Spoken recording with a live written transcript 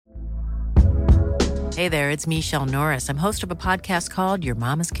Hey there, it's Michelle Norris. I'm host of a podcast called Your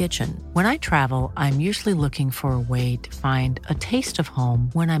Mama's Kitchen. When I travel, I'm usually looking for a way to find a taste of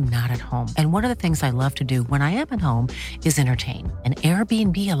home when I'm not at home. And one of the things I love to do when I am at home is entertain. And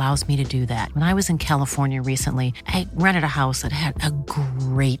Airbnb allows me to do that. When I was in California recently, I rented a house that had a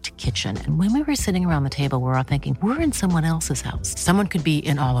great kitchen. And when we were sitting around the table, we were all thinking, we're in someone else's house. Someone could be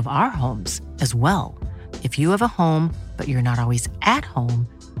in all of our homes as well. If you have a home, but you're not always at home,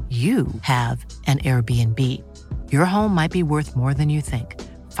 you have an Airbnb. Your home might be worth more than you think.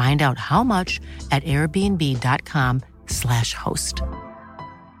 Find out how much at airbnb.com/host.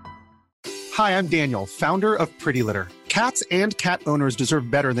 Hi, I'm Daniel, founder of Pretty Litter. Cats and cat owners deserve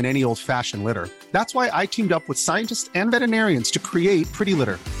better than any old-fashioned litter. That's why I teamed up with scientists and veterinarians to create Pretty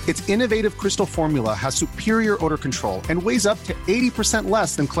Litter. Its innovative crystal formula has superior odor control and weighs up to 80%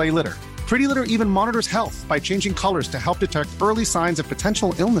 less than clay litter. Pretty Litter even monitors health by changing colors to help detect early signs of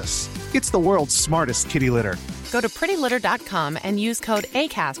potential illness. It's the world's smartest kitty litter. Go to prettylitter.com and use code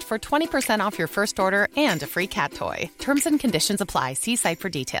ACAST for 20% off your first order and a free cat toy. Terms and conditions apply. See site for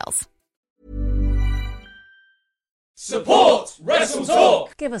details. Support Wrestle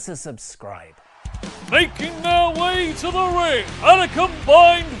Talk! Give us a subscribe. Making their way to the ring at a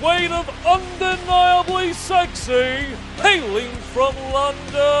combined weight of undeniably sexy, hailing from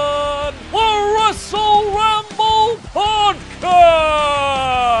London, the Wrestle Ramble Podcast!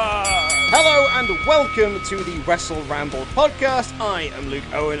 Hello and welcome to the Wrestle Ramble Podcast. I am Luke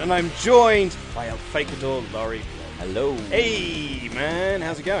Owen and I'm joined by El Fakador Laurie. Hello. Hey man,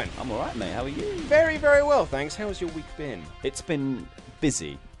 how's it going? I'm alright, mate. How are you? Very, very well, thanks. How has your week been? It's been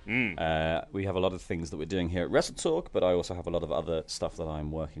busy. We have a lot of things that we're doing here at Wrestle Talk, but I also have a lot of other stuff that I'm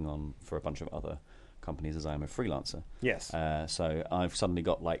working on for a bunch of other companies as I am a freelancer. Yes. So I've suddenly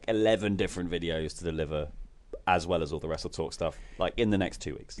got like 11 different videos to deliver, as well as all the Wrestle Talk stuff, like in the next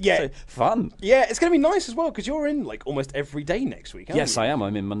 2 weeks. Yeah. So, fun. Yeah, it's going to be nice as well, because you're in like almost every day next week, aren't Yes, you? I am.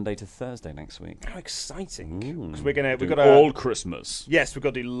 I'm in Monday to Thursday next week. How exciting. Because We've got all Christmas. Yes, we've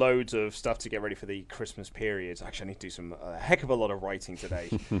got to do loads of stuff to get ready for the Christmas period. Actually, I need to do a heck of a lot of writing today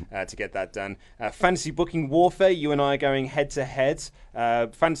to get that done. Fantasy booking warfare, you and I are going head to head.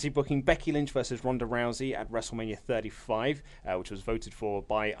 Fantasy booking Becky Lynch versus Ronda Rousey at WrestleMania 35, which was voted for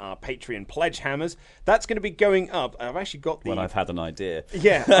by our Patreon pledge hammers. That's going to be going up. I've actually got the... When I've had an idea.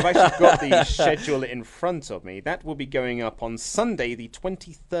 Yeah, I've actually got the schedule in front of me. That will be going up on Sunday, the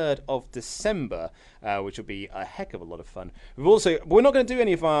 23rd of December, which will be a heck of a lot of fun. We're not going to do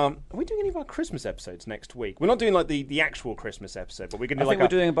any of our... Are we doing any of our Christmas episodes next week? We're not doing like the actual Christmas episode, but we're going to do I think we're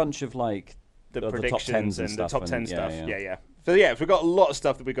doing a bunch of like... the top 10s predictions and stuff the top 10 stuff. Yeah. Yeah. So yeah, we've got a lot of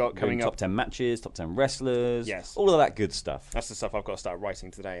stuff that we've got coming Top up. 10 matches, top 10 wrestlers. Yes. All of that good stuff. That's the stuff I've got to start writing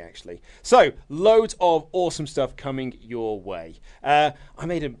today, actually. So, loads of awesome stuff coming your way. I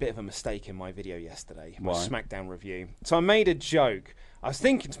made a bit of a mistake in my video yesterday, my SmackDown review. So I made a joke. I was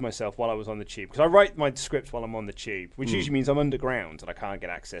thinking to myself while I was on the tube, because I write my script while I'm on the tube, which usually means I'm underground and I can't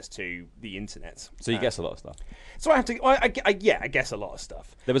get access to the internet. So you guess a lot of stuff. So I have to, I guess a lot of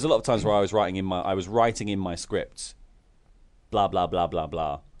stuff. There was a lot of times where I was writing in my script, blah blah blah blah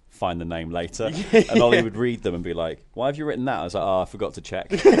blah. Find the name later, and Ollie would read them and be like, "Why have you written that?" I was like, "Oh, I forgot to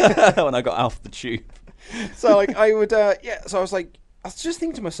check." When I got off the tube. So like I would, So I was like, I was just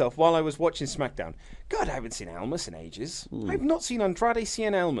thinking to myself while I was watching SmackDown, God, I haven't seen Almas in ages. I've not seen Andrade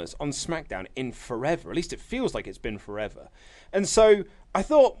Cien Almas on SmackDown in forever. At least it feels like it's been forever. And so I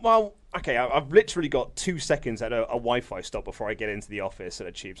thought, well, okay, I've literally got 2 seconds at a Wi-Fi stop before I get into the office at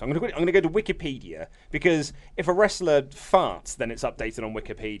a tube. So I'm going to go to Wikipedia, because if a wrestler farts, then it's updated on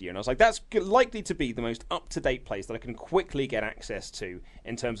Wikipedia. And I was like, that's likely to be the most up-to-date place that I can quickly get access to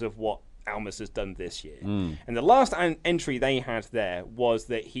in terms of what Almas has done this year. And the last entry they had there was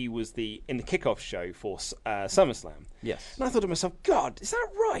that he was in the kickoff show for SummerSlam. Yes. And I thought to myself, God, is that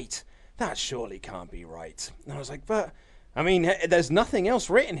right? That surely can't be right. And I was like, but I mean, there's nothing else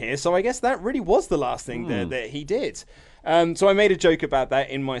written here, so I guess that really was the last thing that he did. So I made a joke about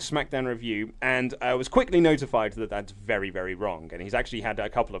that in my SmackDown review, and I was quickly notified that that's very, very wrong. And he's actually had a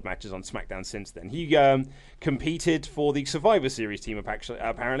couple of matches on SmackDown since then. He competed for the Survivor Series team,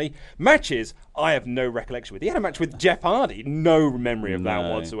 apparently. Matches, I have no recollection with. He had a match with Jeff Hardy. No memory of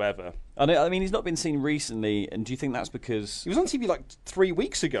that whatsoever. I mean, he's not been seen recently, and do you think that's because... He was on TV like 3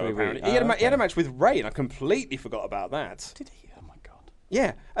 weeks ago, apparently. He had a match with Ray, and I completely forgot about that. Did he? Oh, my God.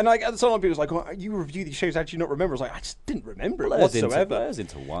 Yeah, and like some people was like, well, you review these shows, how do you not remember? I was like, I just didn't remember it whatsoever. Blurs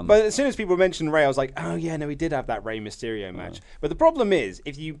into one. But as soon as people mentioned Ray, I was like, oh yeah, no, he did have that Ray Mysterio match. But the problem is,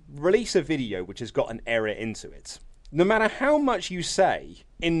 if you release a video which has got an error into it, no matter how much you say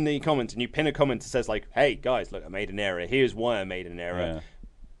in the comments, and you pin a comment that says like, hey guys, look, I made an error, here's why I made an error,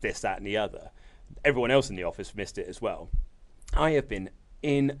 this, that, and the other, everyone else in the office missed it as well. I have been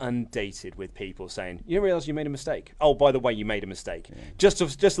inundated with people saying, "You realize you made a mistake? Oh, by the way, you made a mistake. Yeah. Just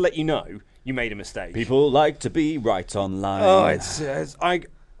to let you know, you made a mistake." People like to be right online.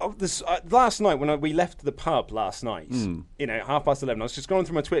 Last night when we left the pub last night, 11:30, I was just going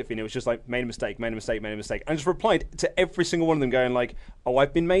through my Twitter feed and it was just like, made a mistake. I just replied to every single one of them going like, "Oh,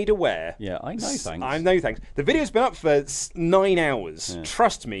 I've been made aware." Yeah, I know, thanks. I know, thanks. The video's been up for 9 hours. Yeah.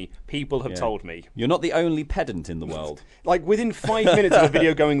 Trust me, people have told me. You're not the only pedant in the world. Like, within 5 minutes of the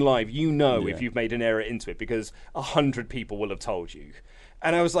video going live, you know if you've made an error into it because 100 people will have told you.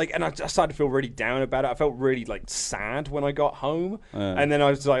 And I was like, and I started to feel really down about it. I felt really like sad when I got home. And then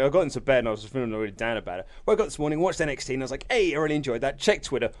I was like, I got into bed and I was feeling really down about it. Woke up this morning, watched NXT, and I was like, hey, I really enjoyed that. Check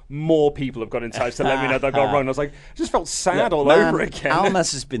Twitter. More people have got in touch to let me know that I got wrong. And I was like, I just felt sad over again.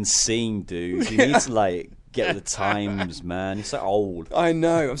 Almas has been seen, dude. You need to like get with the times, man. You're so old. I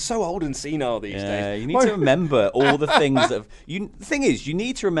know. I'm so old and senile these days. You need to remember all the things that have... The thing is, you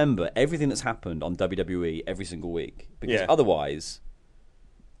need to remember everything that's happened on WWE every single week. Because otherwise...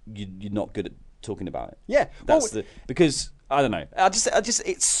 You're not good at talking about it. Yeah, because I don't know. I just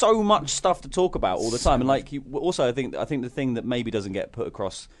it's so much stuff to talk about all the time. And like also, I think the thing that maybe doesn't get put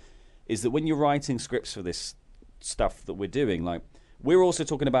across is that when you're writing scripts for this stuff that we're doing, like we're also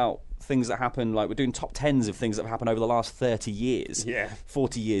talking about things that happen. Like we're doing top 10s of things that have happened over the last 30 years,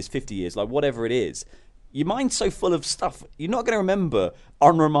 40 years, 50 years, like whatever it is. Your mind's so full of stuff, you're not going to remember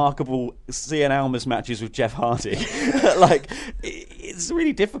unremarkable Cien Almas matches with Jeff Hardy. Like, it's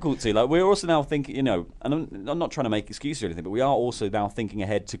really difficult to. Like, we're also now thinking, and I'm not trying to make excuses or anything, but we are also now thinking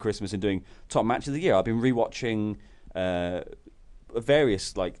ahead to Christmas and doing top match of the year. I've been rewatching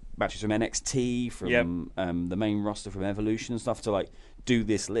various like matches from NXT, from the main roster, from Evolution and stuff to like do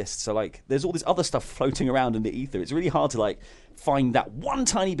this list. So like, there's all this other stuff floating around in the ether. It's really hard to like find that one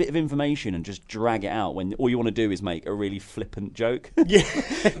tiny bit of information and just drag it out when all you want to do is make a really flippant joke. Yeah,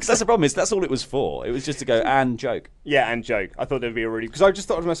 because that's the problem. That's all it was for. It was just to go and joke. Yeah, and joke. I thought there'd be a really because I just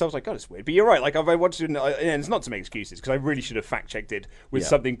thought to myself like, God, it's weird. But you're right. Like I watched it, and it's not to make excuses because I really should have fact checked it with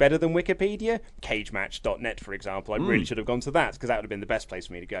something better than Wikipedia, cagematch.net, for example. I really should have gone to that because that would have been the best place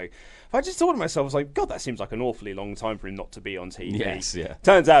for me to go. I just thought to myself, I was like, God, that seems like an awfully long time for him not to be on TV. Yes, yeah.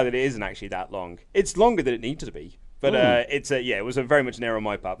 Turns out that it isn't actually that long. It's longer than it needed to be. But it was very much an error on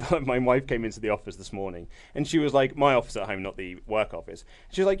my part. My wife came into the office this morning, and she was like, my office at home, not the work office.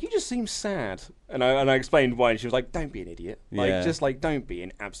 She was like, "You just seem sad," and I explained why, and she was like, "Don't be an idiot. Don't be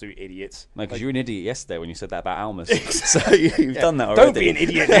an absolute idiot." No, because you were an idiot yesterday when you said that about Almas. So you've done that already. Don't be an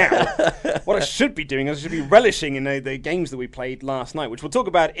idiot now. What I should be doing is I should be relishing in the games that we played last night, which we'll talk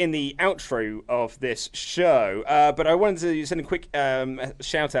about in the outro of this show. But I wanted to send a quick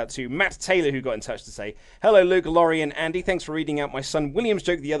shout out to Matt Taylor, who got in touch to say, "Hello, Luke, Laurie, and Andy. Thanks for reading out my son William's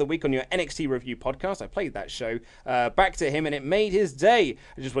joke the other week on your NXT review podcast. I played that show back to him, and it made his day.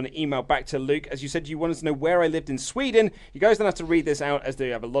 I just want to email back to Luke. As you said, you wanted to know where I lived in Sweden. You guys don't have to read this out as they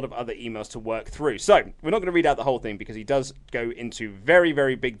have a lot of other emails to work through. So we're not going to read out the whole thing because he does go into very,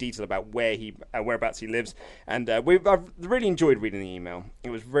 very big detail about whereabouts he lives. And I've really enjoyed reading the email. It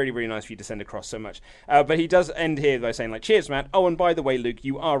was really, really nice for you to send across so much. But he does end here by saying, like, cheers, Matt. Oh, and by the way, Luke,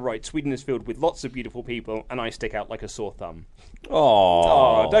 you are right. Sweden is filled with lots of beautiful people, and I stick out like a sore thumb.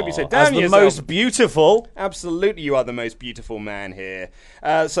 Oh, don't be so down as the yourself. Most beautiful. Absolutely, you are the most beautiful man here.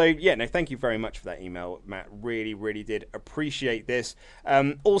 Thank you very much for that email, Matt. Really, really did appreciate this.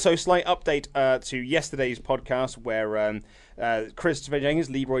 Also, slight update to yesterday's podcast where Christopher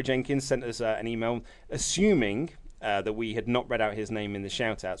Jenkins, Leroy Jenkins, sent us an email assuming that we had not read out his name in the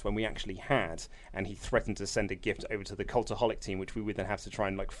shout-outs when we actually had, and he threatened to send a gift over to the Cultaholic team, which we would then have to try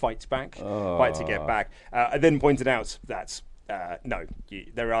and fight to get back. I then pointed out that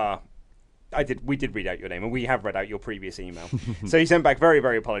we did read out your name, and we have read out your previous email. So he sent back very,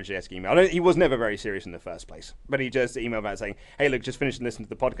 very apologetic email. He was never very serious in the first place, but he just emailed back saying, "Hey, look, just finished listening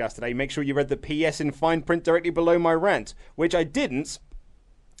to the podcast today. Make sure you read the PS in fine print directly below my rant," which I didn't,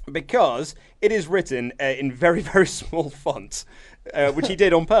 because it is written in very, very small font, which he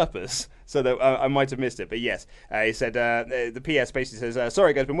did on purpose. So that I might have missed it. But yes, he said, the PS basically says,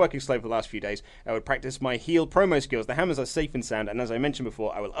 sorry guys, been working slow for the last few days. I would practice my heel promo skills. The hammers are safe and sound. And as I mentioned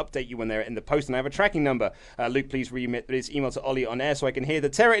before, I will update you when they're in the post and I have a tracking number. Luke, please remit this email to Ollie on air so I can hear the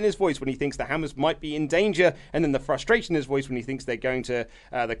terror in his voice when he thinks the hammers might be in danger. And then the frustration in his voice when he thinks they're going to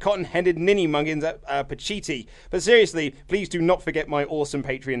the cotton-headed ninny muggins at Pachiti. But seriously, please do not forget my awesome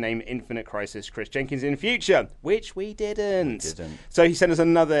Patreon name, Infinite Crisis Chris Jenkins, in future. Which we didn't. So he sent us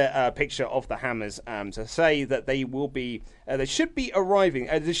another picture of the hammers to say that they will be, they should be arriving,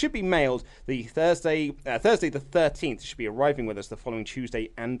 they should be mailed the Thursday the 13th. Should be arriving with us the following Tuesday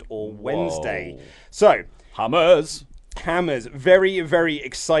and or Wednesday. So Hammers. Very, very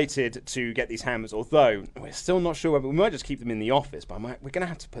excited to get these hammers, although we're still not sure whether we might just keep them in the office, but we're going to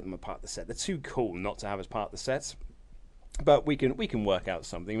have to put them as part of the set. They're too cool not to have as part of the sets. But we can work out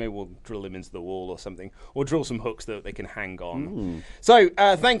something. Maybe we'll drill them into the wall or something, or drill some hooks that they can hang on. So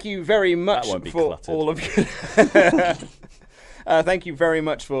thank you very much for all of you. Thank you very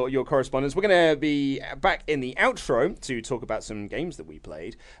much for your correspondence. We're going to be back in the outro to talk about some games that we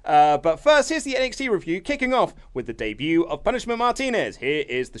played. But first, here's the NXT review, kicking off with the debut of Punishment Martinez. Here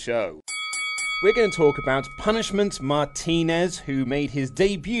is the show. We're going to talk about Punishment Martinez, who made his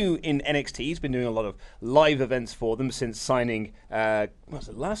debut in NXT. He's been doing a lot of live events for them since signing, what was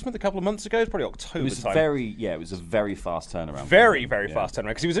it, last month, a couple of months ago? It's probably October time. It was a very fast turnaround. Very fast turnaround,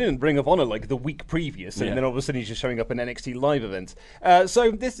 because he was in Ring of Honor like the week previous, and then all of a sudden he's just showing up in NXT live event. So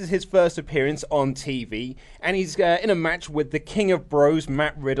this is his first appearance on TV, and he's in a match with the King of Bros,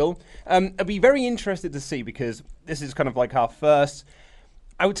 Matt Riddle. I'd be very interested to see, because this is kind of like our first...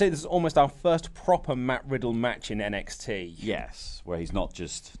 I would say this is almost our first proper Matt Riddle match in NXT. Yes, where he's not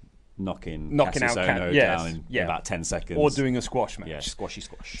just knocking out Cassius down in about 10 seconds. Or doing a squash match. Yeah, squash.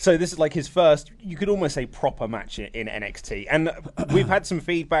 So this is like his first, you could almost say, proper match in NXT. And we've had some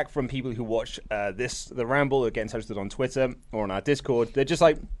feedback from people who watch the Ramble, again, hosted on Twitter or on our Discord. They're just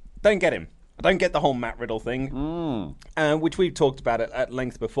like, don't get him. I don't get the whole Matt Riddle thing, which we've talked about at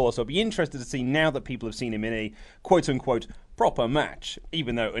length before. So I'd be interested to see, now that people have seen him in a quote-unquote proper match,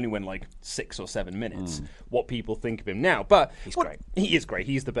 even though it only went like 6 or 7 minutes, what people think of him now. But he's great. He is great.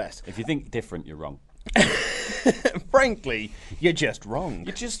 He's the best. If you think different, you're wrong. Frankly, you're just wrong.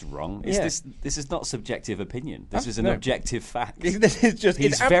 You're just wrong. This is not subjective opinion. This is an objective fact. This is just,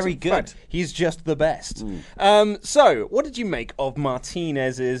 he's very good. Fact. He's just the best. So, what did you make of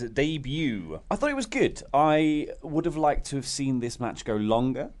Martinez's debut? I thought it was good. I would have liked to have seen this match go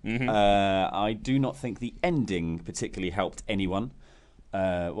longer. I do not think the ending particularly helped anyone.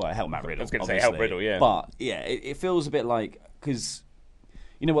 Well, it helped Matt Riddle. I was going to say help Riddle, yeah. But, yeah, it feels a bit like... because...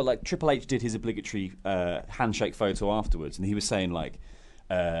 You know what, like Triple H did his obligatory handshake photo afterwards, and he was saying like,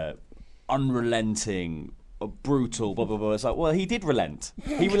 unrelenting, brutal, blah, blah, blah. It's like, well, he did relent.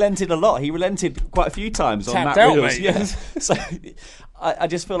 He relented a lot. He relented quite a few times on Matt Riddle's. Yeah. So I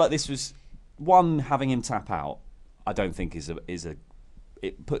just feel like this was, one, having him tap out, I don't think is a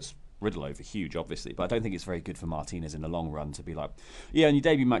it puts Riddle over huge, obviously, but I don't think it's very good for Martinez in the long run to be like, yeah, in your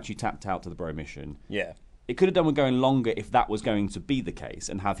debut match you tapped out to the Bro Mission. Yeah. It could have done with going longer if that was going to be the case,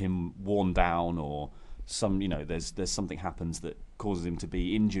 and have him worn down, or there's something happens that causes him to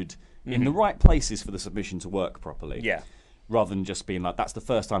be injured in the right places for the submission to work properly. Yeah. Rather than just being like, that's the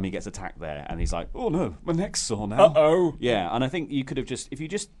first time he gets attacked there, and he's like, oh no, my neck's sore now. Uh-oh. Yeah, and I think you could have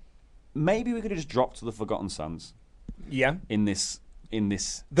maybe we could have just dropped to the Forgotten Sons. Yeah. In this the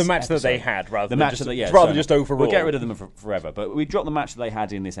match episode. that they had, rather the than just overall. We'll get rid of them forever, but we dropped the match that they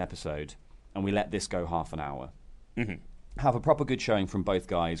had in this episode, and we let this go half an hour. Have a proper good showing from both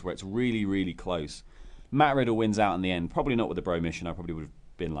guys where it's really, really close. Matt Riddle wins out in the end, probably not with the Bro Mission. I probably would have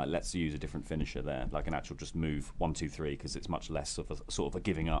been like, let's use a different finisher there, like an actual just move 1, 2, 3, because it's much less of a sort of a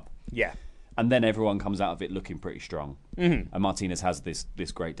giving up. Yeah. And then everyone comes out of it looking pretty strong. And Martinez has this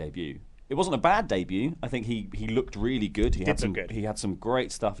great debut. It wasn't a bad debut. I think he looked really good. He had some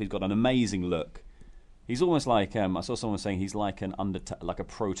great stuff. He's got an amazing look. He's almost like I saw someone saying he's like a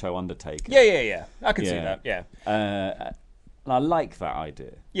proto Undertaker. Yeah. I can see that. Yeah. And I like that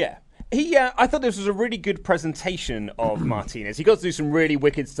idea. Yeah. I thought this was a really good presentation of Martinez. He got to do some really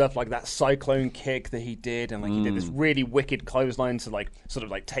wicked stuff, like that cyclone kick that he did, and he did this really wicked clothesline to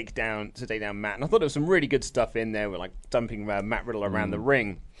take down Matt. And I thought there was some really good stuff in there, with like dumping Matt Riddle around the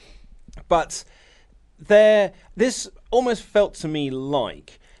ring. But this almost felt to me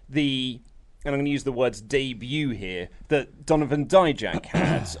like and I'm going to use the words debut here, that Donovan Dijak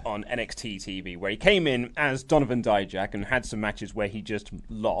had on NXT TV, where he came in as Donovan Dijak and had some matches where he just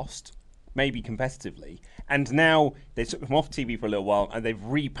lost, maybe competitively. And now they took him off TV for a little while, and they've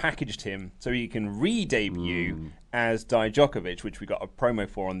repackaged him so he can re-debut as Dijakovic, which we got a promo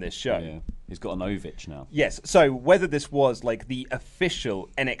for on this show. Yeah. He's got an Ovich now. Yes, so whether this was like the official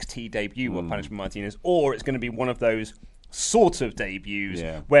NXT debut of Punishment Martinez, or it's going to be one of those sort of debuts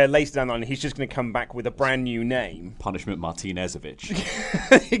where later down the line he's just going to come back with a brand new name. Punishment Martinezovich.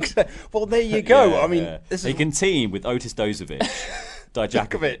 Well, there you go. He can team with Otis Dozovic,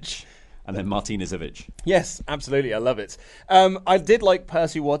 Dijakovic, And then Martinezovich. Yes, absolutely. I love it. I did like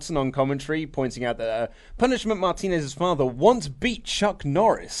Percy Watson on commentary pointing out that Punishment Martinez's father once beat Chuck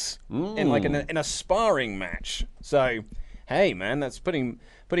Norris in a sparring match. So, hey, man, that's putting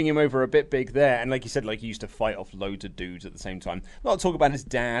him over a bit big there. And like you said, like he used to fight off loads of dudes at the same time. A lot of talk about his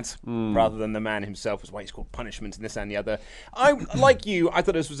dad rather than the man himself. Is why he's called Punishment and this and the other. Like you, I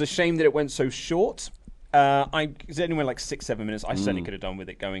thought this was a shame that it went so short. It only went like 6-7 minutes. I certainly could have done with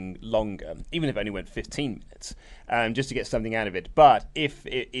it going longer, even if it only went 15 minutes, just to get something out of it. But if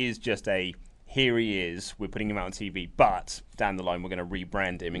it is just here he is, we're putting him out on TV, but down the line we're going to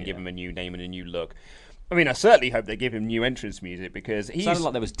rebrand him and give him a new name and a new look. I mean, I certainly hope they give him new entrance music because he sounded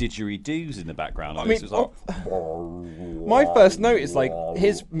like there was didgeridoos in the background. I mean, it was my first note is like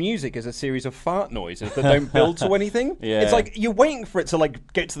his music is a series of fart noises that don't build to anything. Yeah. It's like you're waiting for it to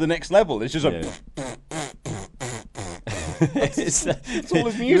like get to the next level. It's just like. It's all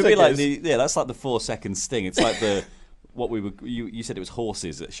his music that's like the 4-second sting. It's like you said it was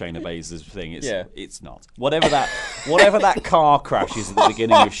horses at Shayna Baszler's thing. It's not. Whatever that car crash is at the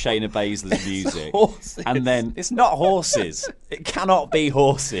beginning of Shayna Baszler's music. And then it's not horses. It cannot be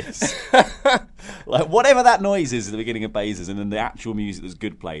horses. Like whatever that noise is at the beginning of Baszler's and then the actual music that's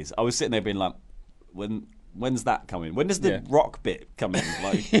good plays. I was sitting there being like, when's that coming? When does the rock bit come in?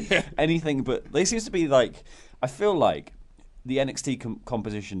 Like anything but there seems to be like I feel like the NXT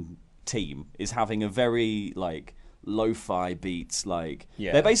composition team is having a very like lo-fi beats, like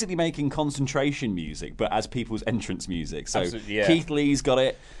they're basically making concentration music, but as people's entrance music. So Keith Lee's got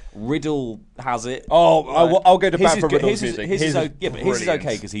it, Riddle has it. I'll go to bat for Riddle's music. His is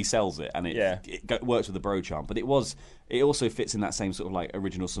okay because he sells it and it works with the bro charm. But it also fits in that same sort of like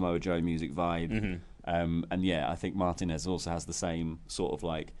original Samoa Joe music vibe. And I think Martinez also has the same sort of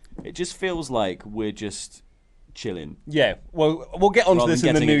like. It just feels like we're just chilling. Yeah, well, we'll get onto this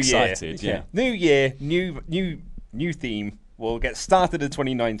in the new excited, year. New year, new theme. We'll get started in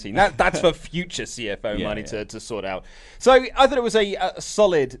 2019. That's for future CFO money to sort out. So I thought it was a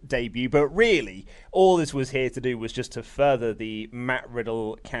solid debut, but really all this was here to do was just to further the Matt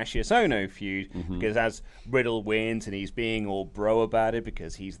Riddle Cassius Ohno feud, because as Riddle wins and he's being all bro about it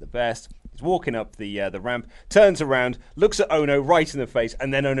because he's the best, he's walking up the ramp, turns around, looks at Ohno right in the face,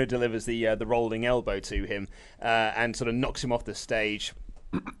 and then Ohno delivers the rolling elbow to him and sort of knocks him off the stage.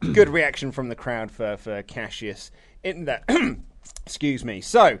 Good reaction from the crowd for Cassius in that. Excuse me.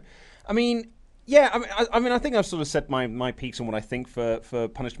 So, I mean, I think I've sort of said my piece on what I think for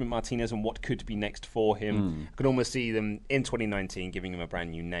Punishment Martinez and what could be next for him. I could almost see them in 2019 giving him a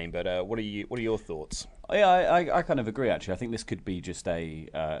brand new name. But what are your thoughts? Yeah, I kind of agree. Actually, I think this could be just a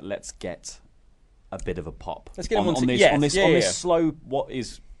let's get a bit of a pop. Let's get him on this slow. What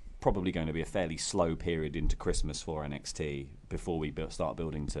is probably going to be a fairly slow period into Christmas for NXT before we start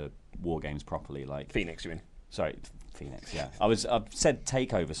building to War Games properly. Like Phoenix, you mean? Sorry, Phoenix. Yeah, I've said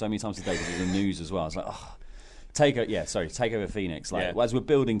Takeover so many times today because of the news as well. I was like, Takeover Phoenix. Like as we're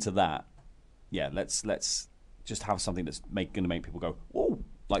building to that, let's just have something that's going to make people go, whoa.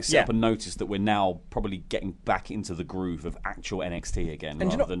 Like set up a notice that we're now probably getting back into the groove of actual NXT again,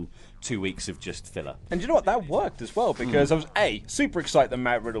 rather than 2 weeks of just filler. And you know what? That worked as well because I was A, super excited that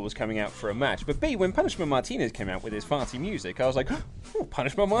Matt Riddle was coming out for a match, but B, when Punishment Martinez came out with his farty music, I was like, oh,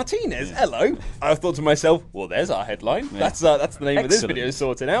 Punishment Martinez, hello. I thought to myself, well, there's our headline. Yeah. That's the name of this video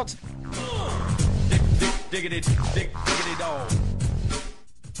sorted out. Diggity dog.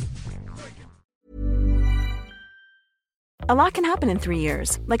 A lot can happen in 3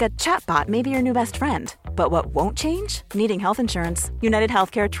 years, like a chatbot may be your new best friend. But what won't change? Needing health insurance. United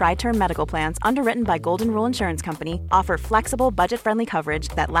Healthcare Tri-Term Medical Plans, underwritten by Golden Rule Insurance Company, offer flexible, budget-friendly coverage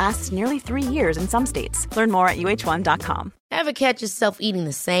that lasts nearly 3 years in some states. Learn more at uh1.com. Ever catch yourself eating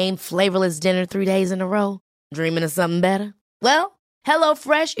the same flavorless dinner 3 days in a row? Dreaming of something better? Well,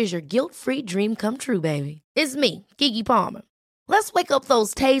 HelloFresh is your guilt-free dream come true, baby. It's me, Keke Palmer. Let's wake up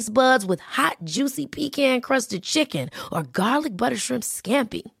those taste buds with hot, juicy pecan-crusted chicken or garlic butter shrimp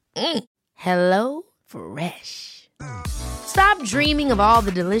scampi. Hello Fresh. Stop dreaming of all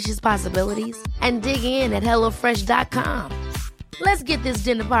the delicious possibilities and dig in at HelloFresh.com. Let's get this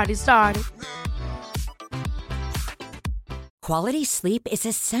dinner party started. Quality sleep is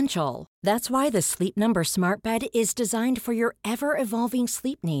essential. That's why the Sleep Number Smart Bed is designed for your ever-evolving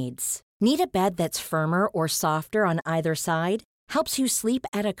sleep needs. Need a bed that's firmer or softer on either side? Helps you sleep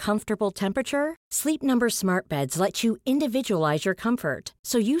at a comfortable temperature? Sleep Number Smart Beds let you individualize your comfort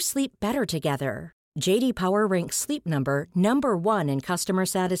so you sleep better together. JD Power ranks Sleep Number number 1 in customer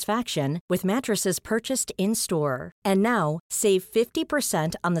satisfaction with mattresses purchased in-store. And now, save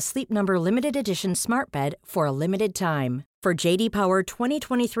 50% on the Sleep Number Limited Edition Smart Bed for a limited time. For JD Power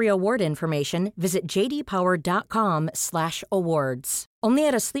 2023 award information, visit jdpower.com/awards. Only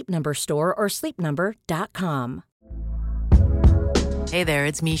at a Sleep Number store or sleepnumber.com. Hey there,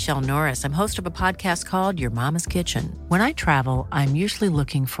 it's Michelle Norris. I'm host of a podcast called Your Mama's Kitchen. When I travel, I'm usually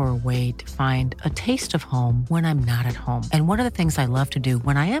looking for a way to find a taste of home when I'm not at home. And one of the things I love to do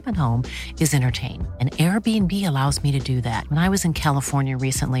when I am at home is entertain. And Airbnb allows me to do that. When I was in California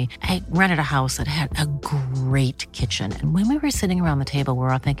recently, I rented a house that had a great kitchen. And when we were sitting around the table, we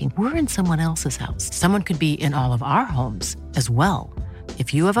were all thinking, we're in someone else's house. Someone could be in all of our homes as well.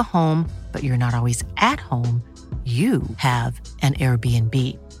 If you have a home, but you're not always at home, you have an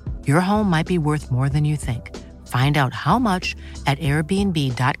Airbnb. Your home might be worth more than you think. Find out how much at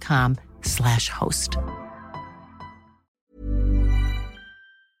airbnb.com/host.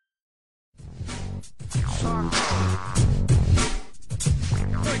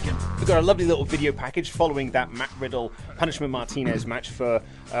 We've got a lovely little video package following that Matt Riddle Punishment Martinez match for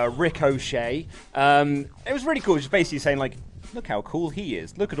Ricochet. It was really cool. Just basically saying, like, look how cool he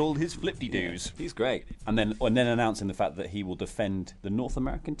is. Look at all his flip-de-doos. Yeah, he's great. And then announcing the fact that he will defend the North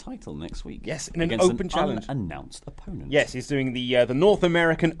American title next week. Yes, in an against open challenge. Unannounced opponent. Yes, he's doing the North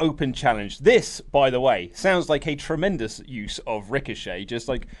American Open Challenge. This, by the way, sounds like a tremendous use of Ricochet. Just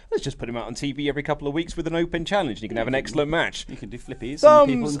like, let's just put him out on TV every couple of weeks with an open challenge and you can have an excellent match. You can do flippies and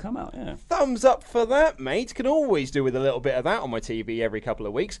people can come out, yeah. Thumbs up for that, mate. Can always do with a little bit of that on my TV every couple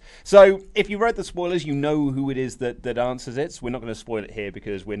of weeks. So, if you read the spoilers, you know who it is that answers it. We're not going to spoil it here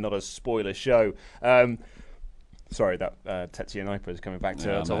because we're not a spoiler show. Sorry, that Tetsuya Naito is coming back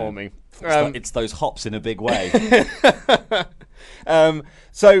to haunt me. It's those hops in a big way.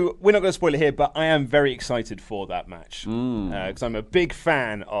 So we're not going to spoil it here, but I am very excited for that match because I'm a big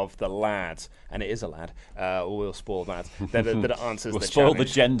fan of the lad, and it is a lad. We'll spoil that. That answers we'll the spoil challenge.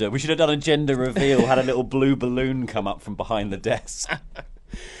 the gender. We should have done a gender reveal. Had a little blue balloon come up from behind the desk.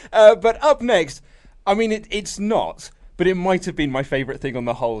 But up next, I mean, it's not. But it might have been my favourite thing on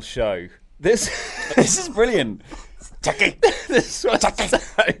the whole show. This is brilliant. Tucky! This was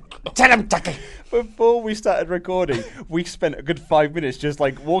Tell him, Tucky! Before we started recording, we spent a good 5 minutes just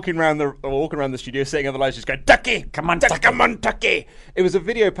like walking around the studio, sitting on the lights, just going, Tucky! Come on, Tucky! Come on, Tucky! It was a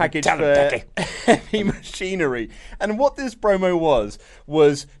video package for Heavy Machinery. And what this promo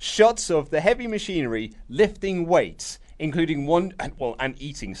was shots of the Heavy Machinery lifting weights, including and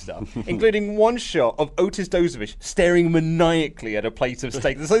eating stuff, including one shot of Otis Dozovich staring maniacally at a plate of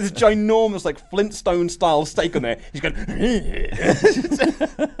steak. There's like this ginormous, like Flintstone-style steak on there. He's going.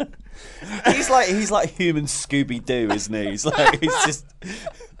 he's like human Scooby-Doo, isn't he? He's just.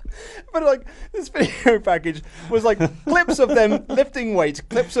 But like this video package was like clips of them lifting weights,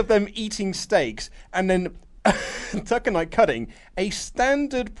 clips of them eating steaks, and then Tucker Knight cutting a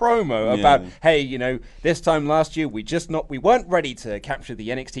standard promo about, hey, you know, this time last year we weren't ready to capture the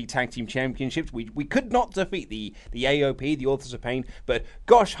NXT Tag Team Championships. We could not defeat the AOP, the Authors of Pain, but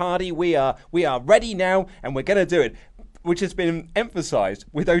gosh Hardy, we are ready now and we're gonna do it. Which has been emphasised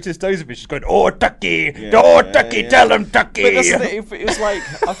with Otis Dozovich just going, oh, Tucky! Tucky, tell him, Tucky! But it was like,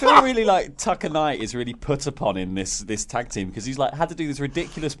 I feel really like Tucker Knight is really put upon in this tag team because he's like had to do this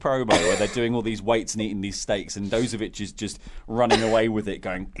ridiculous promo where they're doing all these weights and eating these steaks and Dozovich is just running away with it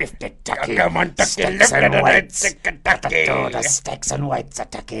going, lift it, Tucky! Come on, Tucky! Steaks and weights! The steaks and weights,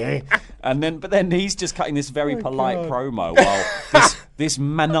 Tucky! But then he's just cutting this very polite promo while this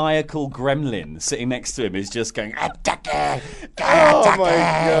maniacal gremlin sitting next to him is just going, oh my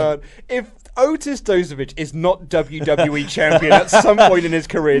god. If Otis Dozovich is not WWE champion at some point in his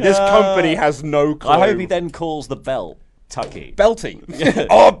career, this company has no clue. I hope he then calls the belt Tucky. Belty.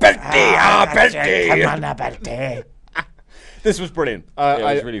 Oh, Belty! Belty! Come on now, Belty. This was brilliant. It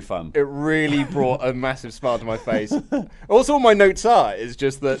was really fun. It really brought a massive smile to my face. Also, all my notes is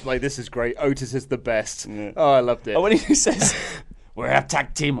just that, like, this is great. Otis is the best. Yeah. Oh, I loved it. Oh, when he says, we're a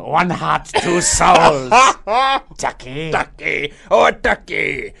tag team, one heart, two souls. Tucky. Tucky. Oh,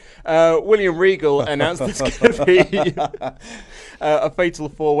 Tucky. William Regal announced this could be a fatal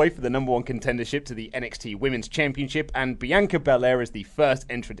four-way for the number one contendership to the NXT Women's Championship, and Bianca Belair is the first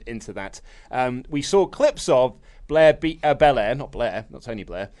entrant into that. We saw clips of Belair, not Tony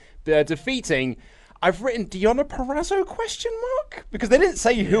Blair, defeating, I've written Deonna Purrazzo ? Because they didn't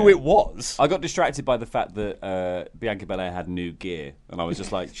say who it was. I got distracted by the fact that Bianca Belair had new gear, and I was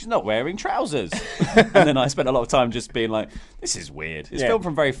just like, she's not wearing trousers. And then I spent a lot of time just being like, this is weird. It's filmed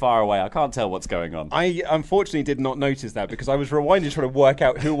from very far away. I can't tell what's going on. I unfortunately did not notice that because I was rewinding trying to work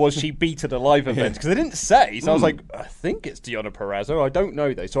out who it was she beat at a live event because they didn't say. So I was like, I think it's Deonna Purrazzo. I don't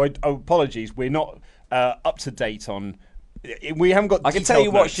know though. So apologies. We're not up to date on. We haven't got. I can tell you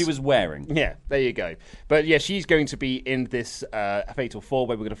what notes. she was wearing. Yeah, there you go. But yeah, she's going to be in this Fatal 4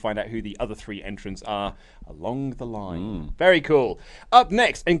 where we're going to find out who the other 3 entrants are along the line. Very cool. Up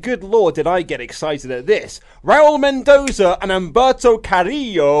next, and good lord, did I get excited at this. Raul Mendoza and Humberto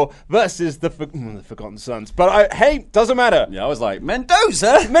Carrillo versus the Forgotten Sons. But hey, doesn't matter. Yeah, I was like,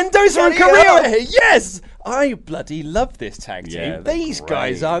 Mendoza and Carrillo. Yes! I bloody love this tag team. Yeah, These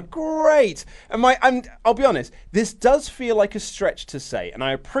guys are great. And I'll be honest, this does feel like a stretch to say, and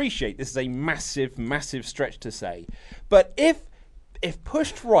I appreciate this is a massive, massive stretch to say. But if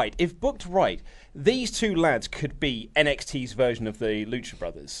pushed right, if booked right, these 2 lads could be NXT's version of the Lucha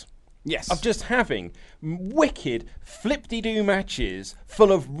Brothers. Yes. Of just having wicked, flip-de-doo matches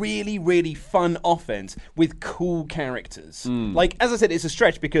full of really, really fun offense with cool characters. Like, as I said, it's a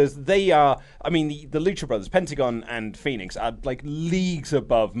stretch because they are, I mean, the Lucha Brothers, Pentagon and Phoenix, are like leagues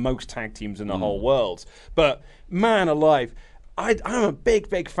above most tag teams in the whole world. But, man alive, I'm a big,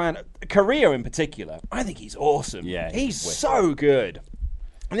 big fan. Carrillo in particular, I think he's awesome. Yeah, he's so good.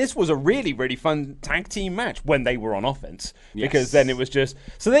 And this was a really, really fun tag team match when they were on offense. Yes. Because then it was just...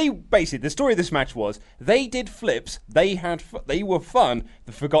 So they basically... The story of this match was they did flips, they were fun,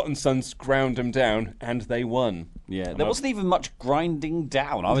 the Forgotten Sons ground them down, and they won. Yeah, there wasn't even much grinding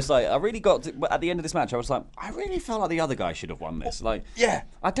down. I was like, I really got... At the end of this match, I was like, I really felt like the other guy should have won this. Like, yeah.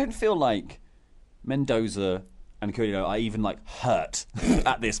 I don't feel like Mendoza and Carrillo are even like hurt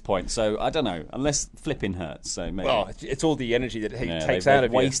at this point. So I don't know, unless flipping hurts. So maybe. Well, it's all the energy that he takes out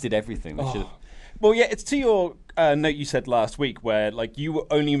of you. Wasted everything. Well, yeah, it's to your note you said last week where like you were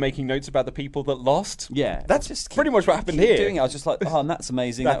only making notes about the people that lost. Yeah, that's just pretty much what happened here. Doing it, I was just like, oh, and that's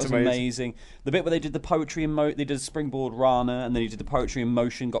amazing. That was amazing. The bit where they did the poetry in they did a springboard Rana, and then he did the poetry in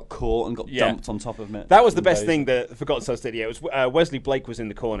motion, got caught and got dumped on top of it. That was the best thing that Forgotten Sons did. Yeah, it was Wesley Blake was in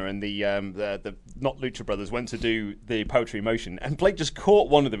the corner, and the not Lucha Brothers went to do the poetry in motion, and Blake just caught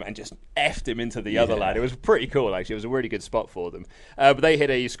one of them and just effed him into the other lad. It was pretty cool actually. It was a really good spot for them. But they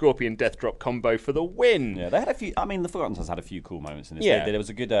hit a Scorpion Death Drop combo for the win. Yeah, they had a few. I mean, the Forgotten Sons had a few cool moments in this. Yeah. There was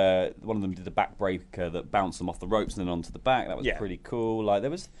a good one of them did the backbreaker that bounced them off the ropes and then onto the back. That was pretty cool. Like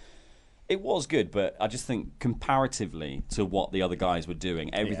it was good, but I just think comparatively to what the other guys were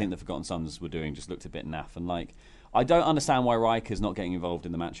doing, everything the Forgotten Sons were doing just looked a bit naff. And like, I don't understand why Riker's not getting involved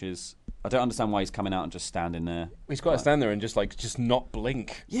in the matches. I don't understand why he's coming out and just standing there. He's got to stand there and just not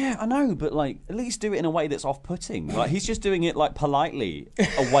blink. Yeah, I know, but like at least do it in a way that's off-putting. Like he's just doing it like politely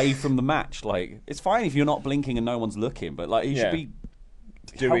away from the match. Like it's fine if you're not blinking and no one's looking, but like he should be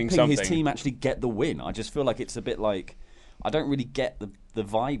doing helping something. His team actually get the win. I just feel like it's a bit like I don't really get the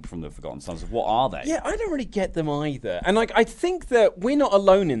vibe from the Forgotten Sons of what are they? Yeah, I don't really get them either. And like I think that we're not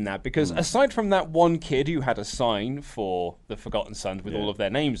alone in that because aside from that one kid who had a sign for the Forgotten Sons with all of their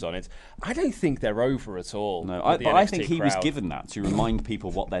names on it, I don't think they're over at all. No, but I think he was given that to remind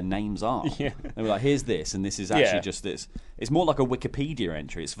people what their names are. They were like, here's this, and this is actually just this. It's more like a Wikipedia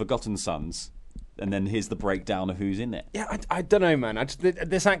entry. It's Forgotten Sons. And then here's the breakdown of who's in it. Yeah, I don't know, man.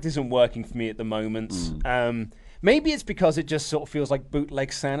 This act isn't working for me at the moment. Maybe it's because it just sort of feels like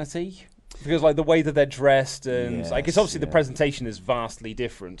bootleg sanity. Because like the way that they're dressed and like it's obviously the presentation is vastly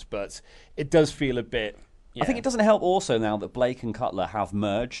different, but it does feel a bit. I think it doesn't help also now that Blake and Cutler have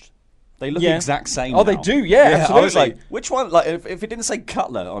merged. They look the exact same. Oh, now. they do. Yeah, absolutely. I was like, which one? Like, if it didn't say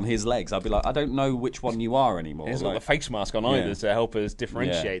Cutler on his legs, I'd be like, I don't know which one you are anymore. There's not a face mask on either to help us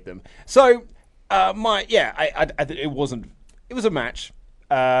differentiate them. So, it wasn't. It was a match.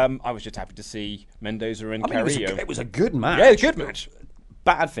 I was just happy to see Mendoza and Carrillo. It was a good match. Yeah, a good match.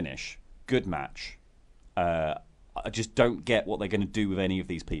 Bad finish. Good match. I just don't get what they're going to do with any of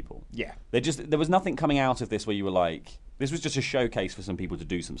these people. Yeah. There was nothing coming out of this where you were like, this was just a showcase for some people to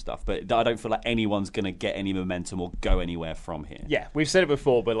do some stuff, but I don't feel like anyone's going to get any momentum or go anywhere from here. Yeah, we've said it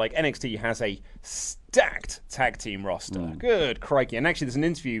before, but like NXT has a stacked tag team roster. Good crikey. And actually there's an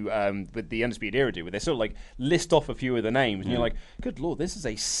interview with the Undisputed Era where they sort of like list off a few of the names and you're like, good lord, this is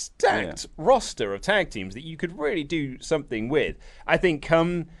a stacked roster of tag teams that you could really do something with. I think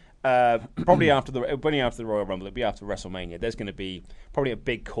probably after the Royal Rumble, it'll be after WrestleMania. There's going to be probably a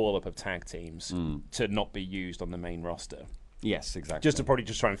big call up of tag teams to not be used on the main roster. Yes, exactly. Just to probably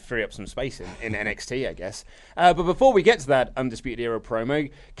just try and free up some space in NXT, I guess. But before we get to that Undisputed Era promo,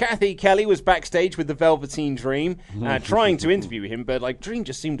 Kathy Kelly was backstage with the Velveteen Dream, trying to interview him, but like Dream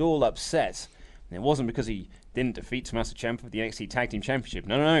just seemed all upset. And it wasn't because he didn't defeat Tommaso Ciampa for the NXT Tag Team Championship.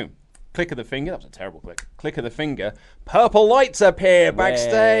 No. Click of the finger. That was a terrible click. Click of the finger. Purple lights appear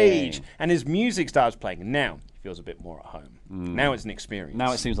backstage, and his music starts playing. And now he feels a bit more at home. Now it's an experience.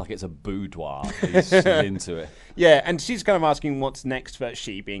 Now it seems like it's a boudoir. He's into it. Yeah, and she's kind of asking what's next for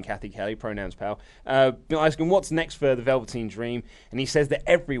she, being Kathy Kelly, pronouns pal, asking what's next for the Velveteen Dream, and he says that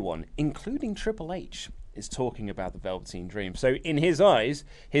everyone, including Triple H, is talking about the Velveteen Dream. So in his eyes,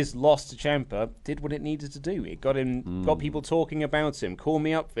 his loss to Ciampa did what it needed to do. It got people talking about him. Call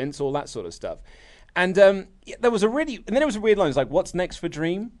me up, Vince, all that sort of stuff. And then there was a weird line. It's like, what's next for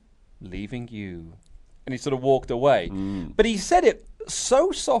Dream? Leaving you. And he sort of walked away. But he said it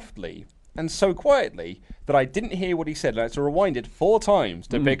so softly and so quietly that I didn't hear what he said. I had to rewind it 4 times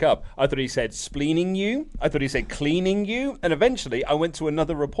to pick up. I thought he said spleening you. I thought he said cleaning you. And eventually I went to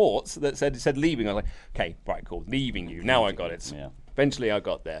another report that said leaving. I was like, okay, right, cool, leaving you. Now I got it. Yeah. Eventually I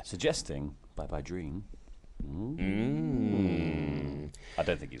got there. Suggesting bye-bye Dream. I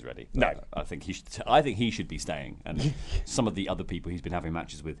don't think he's ready. No. I think he should be staying, and some of the other people he's been having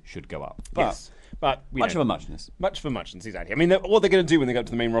matches with should go up. But Yes. But much of a muchness. Much for muchness, exactly. I mean, what they're going to do when they go up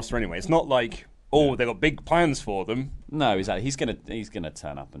to the main roster anyway? It's not like, they've got big plans for them. No, exactly. He's gonna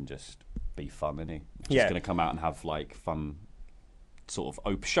turn up and just be fun, isn't he? Just gonna come out and have like fun, sort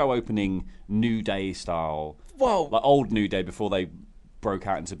of show opening New Day style. Well, like old New Day before they broke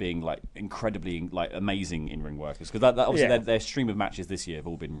out into being like incredibly like amazing in-ring workers, because that obviously their stream of matches this year have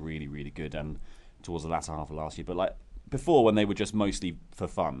all been really, really good, and towards the latter half of last year. But like before, when they were just mostly for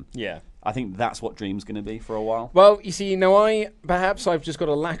fun, I think that's what Dream's going to be for a while. Well, you see, now I've just got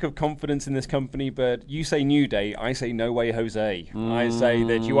a lack of confidence in this company, but you say New Day, I say no way, Jose. I say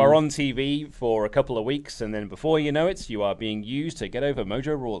that you are on TV for a couple of weeks, and then before you know it, you are being used to get over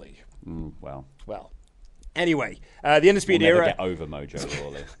Mojo Rawley. Well. Anyway, the Undisputed We'll never Era. get over Mojo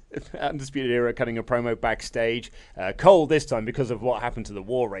Rawley. Undisputed Era cutting a promo backstage. Cole this time, because of what happened to the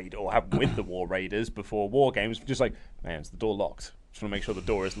War Raid, or happened with the War Raiders before War Games, just like, man, is the door locked? Just want to make sure the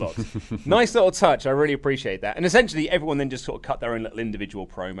door is locked. Nice little touch. I really appreciate that. And essentially, everyone then just sort of cut their own little individual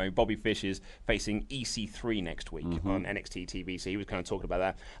promo. Bobby Fish is facing EC3 next week on NXT TV, so he was kind of talking about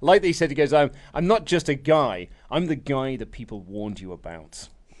that. Like he said, he goes, I'm not just a guy. I'm the guy that people warned you about.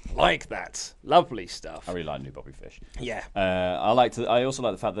 Like that. Lovely stuff. I really like new Bobby Fish. Yeah. I also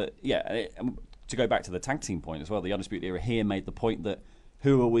like the fact that, to go back to the tag team point as well, the Undisputed Era here made the point that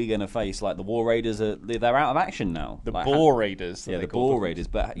who are we going to face? Like the War Raiders, they're out of action now. The Boar Raiders. Yeah, the Boar Raiders.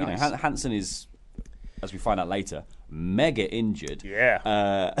 But, you know, Hansen is, as we find out later, mega injured.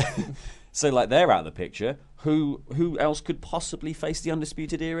 Yeah. So, like, they're out of the picture. Who else could possibly face the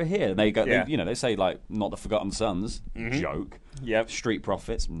Undisputed Era here? And they go, they say, like, not the Forgotten Sons, joke. Yep. Street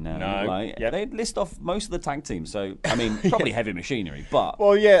Profits, no. Like, they list off most of the tag teams. So, I mean, probably Heavy Machinery, but...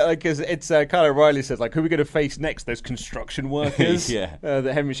 Well, yeah, because it's Kyle O'Reilly says, like, who are we going to face next? Those construction workers? Yeah.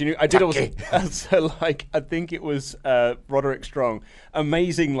 The Heavy Machinery. I did also, I think it was Roderick Strong.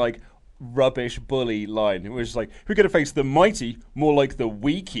 Amazing, like, rubbish bully line. It was like, who's going to face the mighty, more like the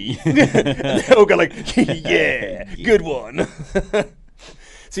weaky? And they all go like, yeah, good one.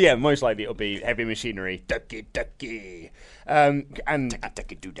 So yeah, most likely it'll be Heavy Machinery, ducky ducky, and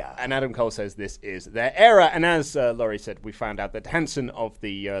Adam Cole says this is their era. And as Laurie said, we found out that Hansen of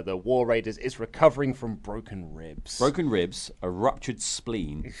the War Raiders is recovering from broken ribs. Broken ribs, a ruptured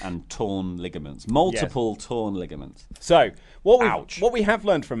spleen, and torn ligaments. Multiple torn ligaments. So what we have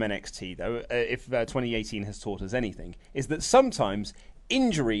learned from NXT, though, if 2018 has taught us anything, is that sometimes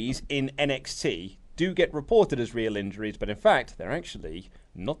injuries in NXT do get reported as real injuries, but in fact they're actually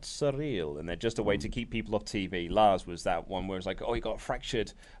not so real, and they're just a way to keep people off TV. Lars was that one where it's like, he got a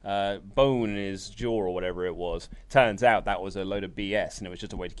fractured bone in his jaw or whatever it was. Turns out that was a load of BS, and it was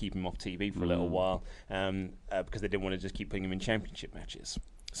just a way to keep him off TV for a little while, because they didn't want to just keep putting him in championship matches.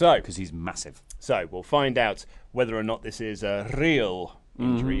 So, because he's massive. So we'll find out whether or not this is real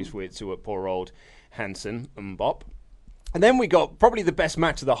injuries to poor old Hansen and Bop. And then we got probably the best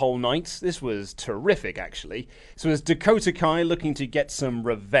match of the whole night. This was terrific, actually. So it was Dakota Kai looking to get some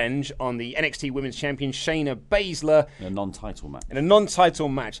revenge on the NXT Women's Champion Shayna Baszler. In a non-title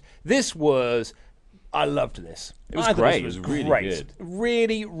match. I loved this. It was great. It was really good.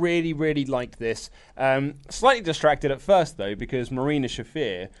 Really, really, really liked this. Slightly distracted at first, though, because Marina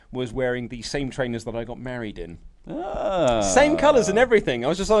Shafir was wearing the same trainers that I got married in. Same colours and everything. I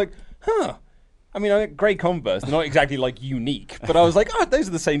was just like, I mean, grey Converse, they're not exactly, like, unique, but I was like, oh, those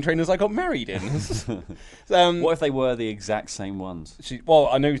are the same trainers I got married in. What if they were the exact same ones? Well,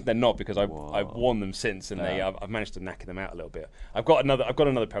 I know they're not because I've worn them since, and I've managed to knacker them out a little bit. I've got another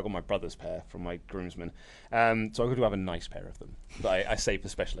pair. I've got my brother's pair from my groomsman, so I could have a nice pair of them that I save for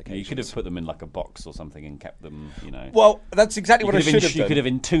special occasions. You could have put them in like a box or something and kept them, you know. Well, that's exactly what I should have done. You could have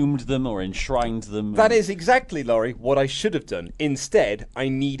entombed them or enshrined them. That is exactly, Laurie, what I should have done. Instead, I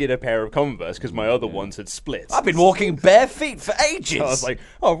needed a pair of Converse because my other ones had split. I've been walking bare feet for ages. So I was like,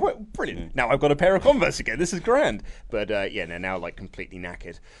 oh, brilliant. Now I've got a pair of Converse again. This is grand. But they're now like completely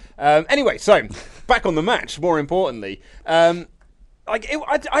knackered. Anyway, so back on the match, more importantly.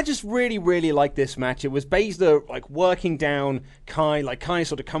 I just really, really like this match. It was Baszler like working down Kai. Like Kai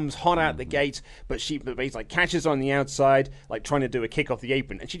sort of comes hot out the gate, but Baszler like catches her on the outside, like trying to do a kick off the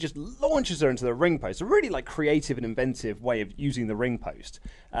apron, and she just launches her into the ring post. A really like creative and inventive way of using the ring post.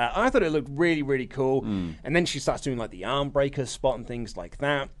 I thought it looked really, really cool. And then she starts doing like the arm breaker spot and things like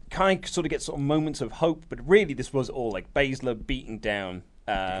that. Kai sort of gets sort of moments of hope, but really this was all like Baszler beating down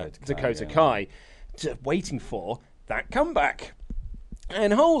Dakota Kai, just waiting for that comeback.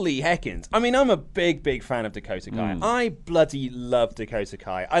 And holy heckins. I mean, I'm a big, big fan of Dakota Kai. I bloody love Dakota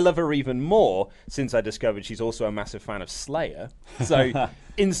Kai. I love her even more since I discovered she's also a massive fan of Slayer. So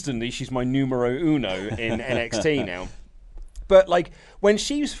instantly, she's my numero uno in NXT now. But, like, when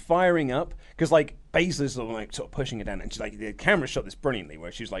she's firing up, because, like, Baszler's sort of pushing her down, and she's like, the camera shot this brilliantly,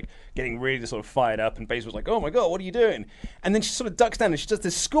 where she's like getting really sort of fired up, and Baszler was like, "Oh my god, what are you doing?" And then she sort of ducks down and she does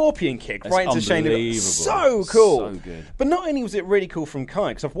this scorpion kick right into Shayna. So cool, so good. But not only was it really cool from Kai,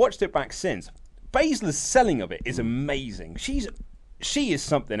 because I've watched it back since. Baszler's selling of it is amazing. She is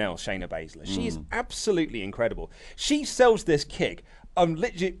something else, Shayna Baszler. She is absolutely incredible. She sells this kick.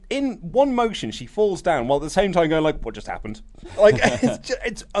 Literally in one motion, she falls down while at the same time going like, "What just happened?" Like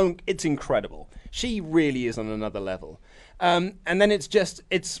it's incredible. She really is on another level. And then it's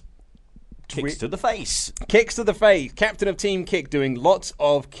kicks to the face. Kicks to the face. Captain of Team Kick doing lots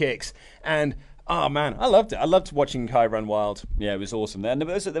of kicks. And oh man, I loved it. I loved watching Kai run wild. Yeah, it was awesome. There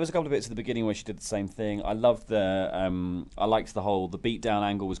was a couple of bits at the beginning where she did the same thing. I loved I liked the beatdown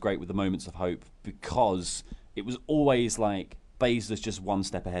angle was great with the moments of hope because it was always like Baszler's just one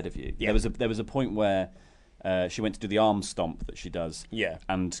step ahead of you. Yeah. There was a point where she went to do the arm stomp that she does. Yeah.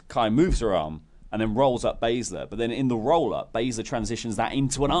 And Kai moves her arm and then rolls up Baszler. But then in the roll up, Baszler transitions that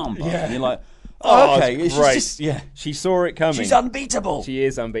into an arm bar. Yeah. And you're like, oh, okay. It's great. She saw it coming. She's unbeatable. She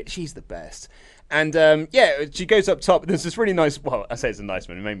is unbeatable. She's the best. And she goes up top. There's this really nice. Well, I say it's a nice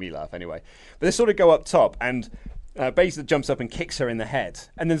one. It made me laugh anyway. But they sort of go up top, and Baszler jumps up and kicks her in the head,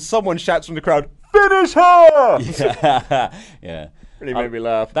 and then someone shouts from the crowd, "Finish her!" Yeah. Really made me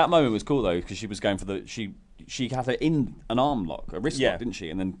laugh. That moment was cool though because she was going for she had her in an arm lock, a wrist lock, didn't she?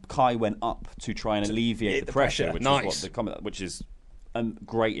 And then Kai went up to try and alleviate the pressure, which is which is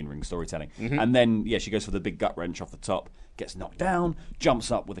great in-ring storytelling. Mm-hmm. And then she goes for the big gut wrench off the top, gets knocked down,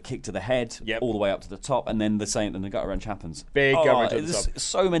 jumps up with a kick to the head, all the way up to the top, and then the gut wrench happens. Big gut wrench at the top.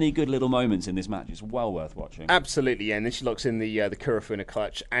 So many good little moments in this match. It's well worth watching. Absolutely, yeah. And then she locks in the Kurafuna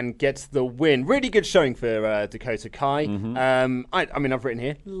clutch and gets the win. Really good showing for Dakota Kai. Mm-hmm. I mean, I've written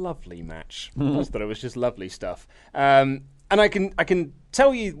here, lovely match. I just thought it was just lovely stuff. And I can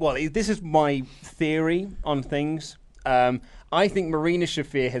tell you, well, this is my theory on things. I think Marina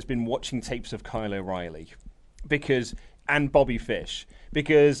Shafir has been watching tapes of Kyle O'Reilly and Bobby Fish,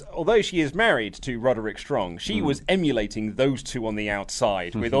 because although she is married to Roderick Strong, she was emulating those two on the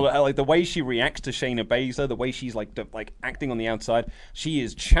outside with all like the way she reacts to Shayna Baszler, the way she's like acting on the outside. She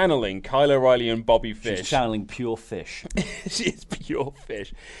is channeling Kyle O'Reilly and Bobby Fish. She's channeling pure fish. She is pure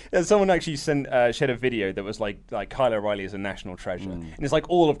fish. And someone actually shared a video that was like Kyle O'Reilly is a national treasure, and it's like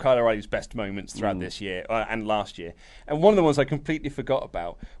all of Kyle O'Reilly's best moments throughout this year and last year. And one of the ones I completely forgot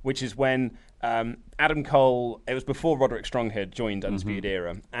about, which is when Adam Cole, it was before Roderick Strong had joined Undisputed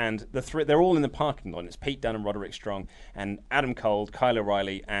Era, and they're all in the parking lot. It's Pete Dunne and Roderick Strong, and Adam Cole, Kyle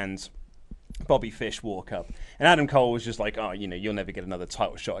O'Reilly, and Bobby Fish walk up. And Adam Cole was just like, "Oh, you'll never get another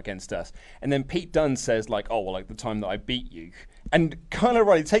title shot against us." And then Pete Dunne says like, "Oh, well, like the time that I beat you." And Kyle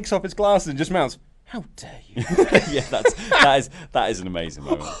O'Reilly takes off his glasses and just mouths, "How dare you?" Yeah, that is an amazing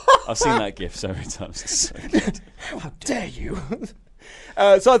moment. I've seen that gif so many times. It's so good. How dare you? So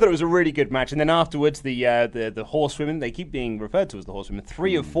I thought it was a really good match. And then afterwards, the horsewomen, they keep being referred to as the horsewomen,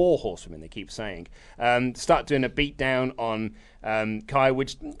 3 or 4 horsewomen, they keep saying, start doing a beatdown on Kai,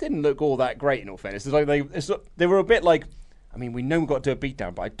 which didn't look all that great in all fairness. It's like they were a bit like, I mean, we know we've got to do a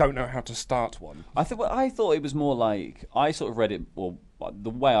beatdown, but I don't know how to start one. I thought it was more like, I sort of read it, or the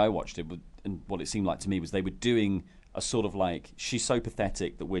way I watched it, and what it seemed like to me was they were doing are sort of like, she's so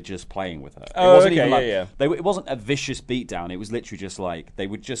pathetic that we're just playing with her. Oh, it wasn't okay, even like, yeah. it wasn't a vicious beatdown. It was literally just like, they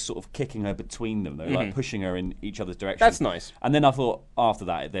were just sort of kicking her between them. They were like pushing her in each other's direction. That's nice. And then I thought, after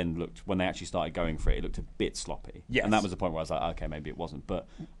that, it then looked, when they actually started going for it looked a bit sloppy. Yes. And that was the point where I was like, okay, maybe it wasn't. But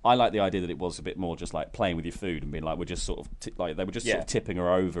I like the idea that it was a bit more just like playing with your food and being like, we're just sort of, like, they were just sort of tipping her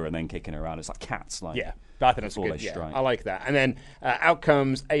over and then kicking her around. It's like cats. Like, yeah. I think that's before good. they Yeah, strike. I like that. And then out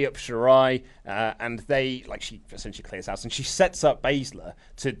comes Ayup Shirai, and they, like, she essentially clears house, and she sets up Baszler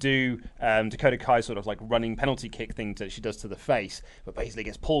to do Dakota Kai's sort of like running penalty kick thing that she does to the face, but Baszler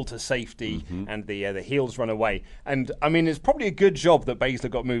gets pulled to safety, and the heels run away. And I mean, it's probably a good job that Baszler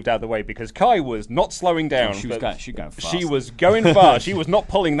got moved out of the way, because Kai was not slowing down. She was going fast. She was going fast. She was not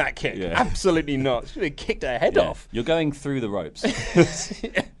pulling that kick. Yeah. Absolutely not. She would have kicked her head off. You're going through the ropes.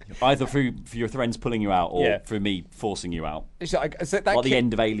 Either through your friends pulling you out or through me forcing you out. It's like, that Or the kick-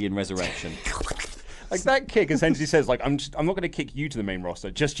 end of Alien Resurrection. Like, that kick essentially says, like, I'm not going to kick you to the main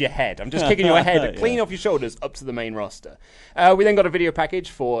roster, just your head. I'm just kicking your head clean off your shoulders up to the main roster. We then got a video package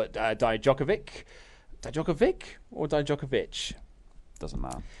for Dijakovic. Dijakovic or Dijakovic? Doesn't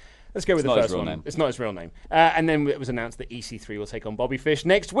matter. Let's go with the first one. It's not his real name. And then it was announced that EC3 will take on Bobby Fish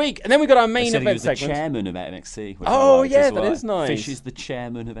next week. And then we got our main event he was segment. the chairman of NXT. Which Oh, I liked yeah, as that well. is nice. Fish is the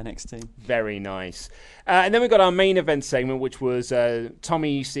chairman of NXT. Very nice. And then we got our main event segment, which was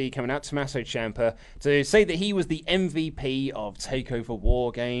Tommy EC coming out, Tommaso Ciampa, to say that he was the MVP of TakeOver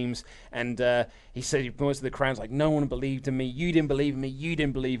War Games. And he said, he points to the crowd, like, no one believed in me. You didn't believe in me. You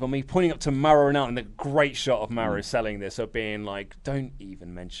didn't believe in me. Pointing up to Mauro Ranallo, and the great shot of Mauro selling this, of being like, don't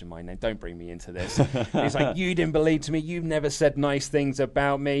even mention my name. Don't bring me into this. And he's like, you didn't believe to me. You've never said nice things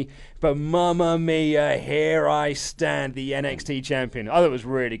about me. But Mamma Mia, here I stand, the NXT champion. I thought it was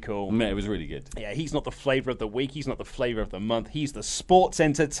really cool. Yeah, it was really good. Yeah, he's not the flavour of the week. He's not the flavour of the month. He's the sports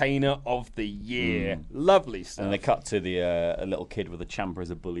entertainer of the year. Lovely stuff. And they cut to the a little kid with a Ciampa as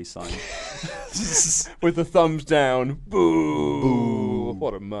a bully sign. With the thumbs down. Boo. Boo.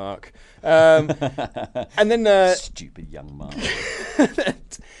 What a mark. And then... Stupid young man.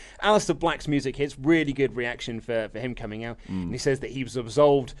 Aleister Black's music hits. Really good reaction for him coming out. And he says that he was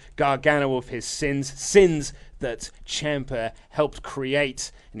absolved Gargano of his sins that Ciampa helped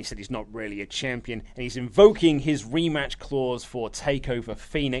create. And he said he's not really a champion. And he's invoking his rematch clause for TakeOver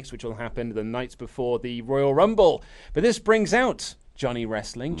Phoenix, which will happen the nights before the Royal Rumble. But this brings out Johnny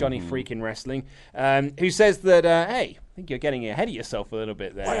Freaking Wrestling, who says that, hey, I think you're getting ahead of yourself a little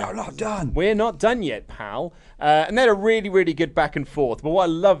bit there. We're not done. We're not done yet, pal. And they had a really, really good back and forth. But what I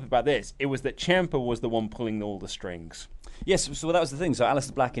loved about this, it was that Ciampa was the one pulling all the strings. Yes, so that was the thing. So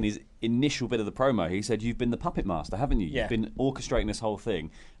Aleister Black, in his initial bit of the promo, he said, you've been the puppet master, haven't you? Yeah. You've been orchestrating this whole thing.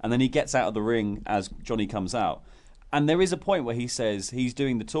 And then he gets out of the ring as Johnny comes out. And there is a point where he says he's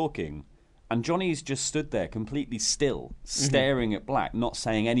doing the talking, and Johnny's just stood there completely still, staring at Black, not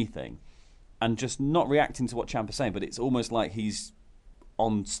saying anything, and just not reacting to what Ciampa's saying. But it's almost like he's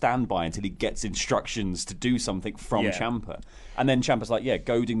on standby until he gets instructions to do something from Ciampa. And then Ciampa's like,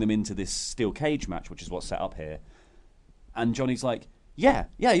 goading them into this steel cage match, which is what's set up here. And Johnny's like, yeah,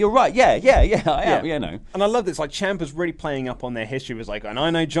 you're right, I am, no. And I love this, like, Ciampa's really playing up on their history. It was like, and I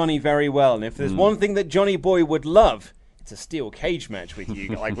know Johnny very well, and if there's one thing that Johnny Boy would love, it's a steel cage match with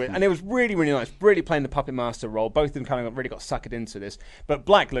you. And it was really, really nice, really playing the puppet master role. Both of them kind of really got suckered into this. But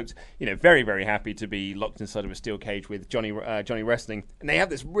Black looked, very, very happy to be locked inside of a steel cage with Johnny Wrestling. And they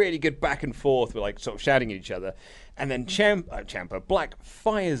have this really good back and forth, with, like, sort of shouting at each other. And then Ciampa, Black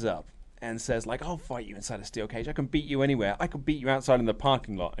fires up and says, like, I'll fight you inside a steel cage. I can beat you anywhere. I can beat you outside in the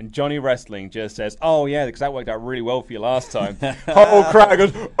parking lot. And Johnny Wrestling just says, oh, yeah, because that worked out really well for you last time. Whole crowd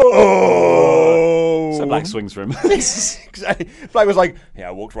goes, oh! So Black swings for him. Exactly. Black was like, I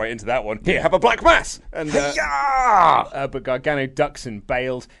walked right into that one. Here, have a black mass! And but Gargano ducks and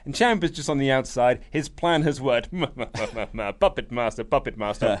bails. And Ciampa's just on the outside. His plan has worked. Puppet master.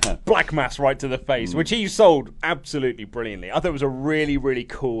 Black mass right to the face, which he sold absolutely brilliantly. I thought it was a really, really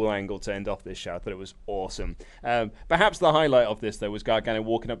cool angle to end off this show. I thought it was awesome. Perhaps the highlight of this, though, was Gargano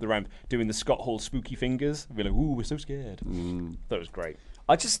walking up the ramp doing the Scott Hall spooky fingers. We're like, ooh, we're so scared. That was great.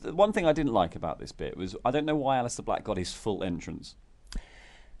 One thing I didn't like about this bit was, I don't know why Aleister Black got his full entrance.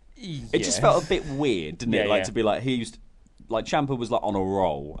 It just felt a bit weird, didn't it? To be like, he used, like, Ciampa was like on a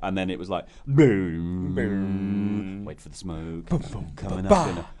roll, and then it was like, boom, boom, wait for the smoke, boom, boom, coming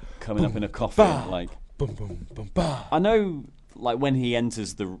up in a coffin, like, boom, boom, boom, bah. I know, like, when he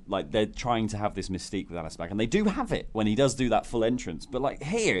enters they're trying to have this mystique with Aleister Black, and they do have it when he does do that full entrance, but like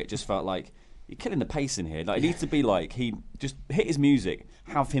here, it just felt like you're killing the pace in here. Like, it needs to be like he just hit his music,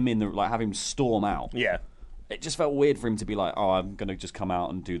 have him storm out. Yeah. It just felt weird for him to be like, "Oh, I'm going to just come out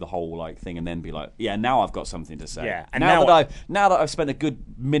and do the whole like thing," and then be like, "Yeah, now I've got something to say." Yeah, and now that I've spent a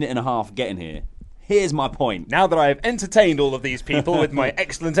good minute and a half getting here, here's my point. Now that I've entertained all of these people with my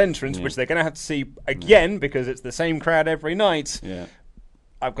excellent entrance, which they're going to have to see again because it's the same crowd every night,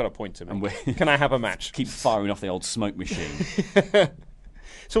 I've got a point to make. Can I have a match? Keep firing off the old smoke machine.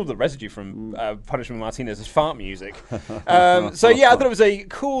 It's all the residue from Punishment Martinez's fart music. I thought it was a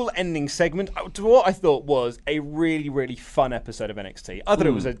cool ending segment to what I thought was a really, really fun episode of NXT. I thought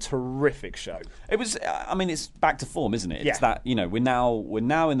it was a terrific show. It was. I mean, it's back to form, isn't it? It's that we're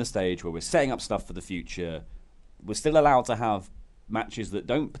now in the stage where we're setting up stuff for the future. We're still allowed to have matches that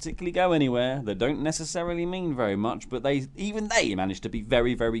don't particularly go anywhere, that don't necessarily mean very much, but they managed to be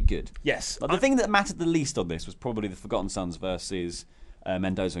very, very good. Yes. Like, the thing that mattered the least on this was probably the Forgotten Sons versus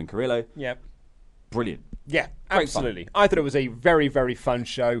Mendoza and Carrillo. Yep. Brilliant. Yeah, Great absolutely. fun. I thought it was a very, very fun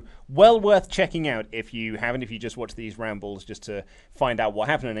show. Well worth checking out if you haven't, if you just watch these rambles just to find out what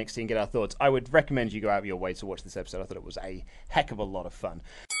happened in NXT and get our thoughts. I would recommend you go out of your way to watch this episode. I thought it was a heck of a lot of fun.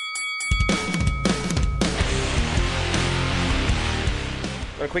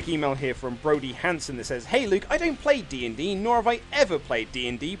 Got a quick email here from Brody Hansen that says, "Hey Luke, I don't play D&D, nor have I ever played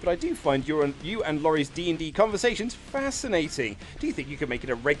D&D, but I do find you and Laurie's D&D conversations fascinating. Do you think you could make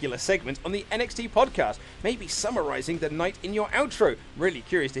it a regular segment on the NXT podcast? Maybe summarizing the night in your outro. Really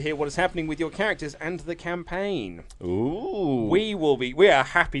curious to hear what is happening with your characters and the campaign." Ooh. We are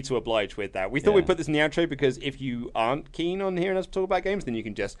happy to oblige with that. We thought we'd put this in the outro because if you aren't keen on hearing us talk about games, then you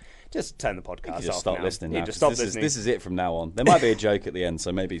can just turn the podcast off. Just stop listening. Yeah, just stop listening. This is it from now on. There might be a joke at the end,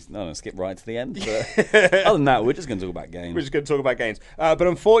 so maybe skip right to the end. But other than that, we're just going to talk about games. We're just going to talk about games. But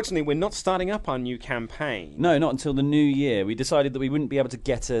unfortunately, we're not starting up our new campaign. No, not until the new year. We decided that we wouldn't be able to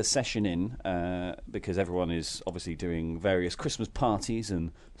get a session in because everyone is obviously doing various Christmas parties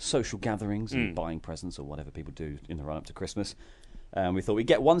and social gatherings and buying presents or whatever people do in the run-up to Christmas. We thought we'd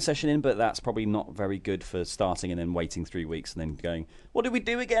get one session in, but that's probably not very good for starting and then waiting 3 weeks and then going, what did we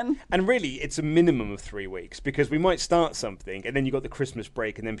do again? And really, it's a minimum of 3 weeks because we might start something and then you've got the Christmas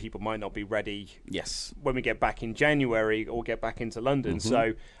break and then people might not be ready when we get back in January or get back into London.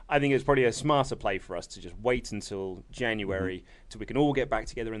 So I think it's probably a smarter play for us to just wait until January till we can all get back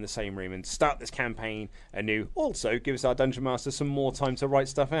together in the same room and start this campaign anew. Also, gives our Dungeon Master some more time to write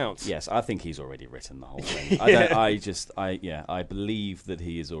stuff out. Yes, I think he's already written the whole thing. I believe that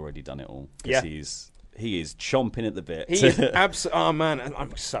he has already done it all because he is chomping at the bit. He is absolutely. Oh man,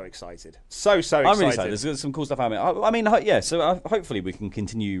 I'm so excited. So excited. I'm really excited. There's some cool stuff happening. I mean, so hopefully we can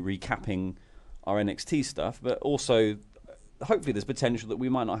continue recapping our NXT stuff, but also hopefully there's potential that we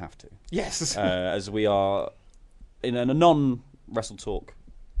might not have to. Yes. As we are in a non-Wrestle Talk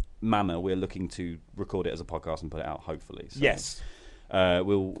manner, we're looking to record it as a podcast and put it out, hopefully. So, yes.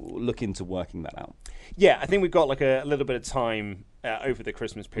 We'll look into working that out. Yeah, I think we've got like a little bit of time over the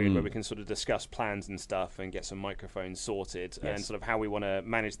Christmas period where we can sort of discuss plans and stuff and get some microphones sorted and sort of how we want to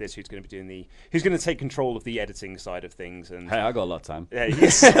manage this. Who's going to take control of the editing side of things? And hey, I got a lot of time. Yeah,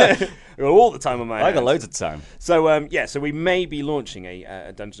 got all the time on my hands. I got loads of time. So so we may be launching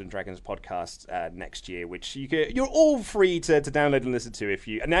a Dungeons and Dragons podcast next year, which you're all free to download and listen to if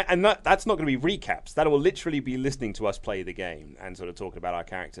you. And that's not going to be recaps. That will literally be listening to us play the game and sort of talking about our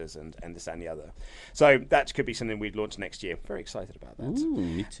characters and this and the other. So that could be something we'd launch next year. Very excited about that. Ooh,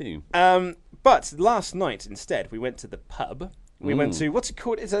 me too. But last night, instead, we went to the pub. We went to, what's it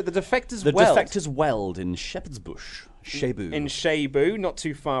called? It's the Defectors Weld. The Defectors Weld in Shepherd's Bush. Shebu. In Shebu, not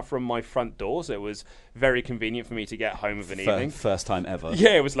too far from my front door, so it was very convenient for me to get home of an evening. First time ever.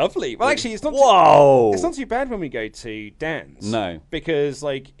 Yeah, it was lovely. Well, actually, it's not. It's not too bad when we go to Dan's. No, because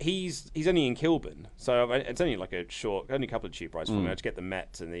like he's only in Kilburn, so it's only like only a couple of tube rides from me. I just get the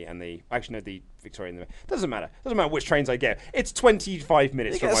Met and the actually no, the Victoria and the Met. Doesn't matter which trains I get. It's 25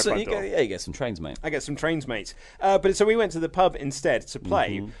 minutes from my front door. You get some trains, mate. I get some trains, mate. But so we went to the pub instead to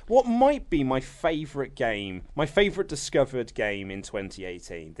play what might be my favourite game, my favourite discovered game in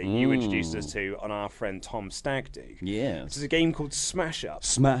 2018 that you introduced us to on our friend Tom Stagdo. Yeah. Which is a game called Smash Up.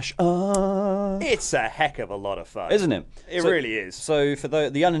 Smash Up. It's a heck of a lot of fun. Isn't it? It really is. So for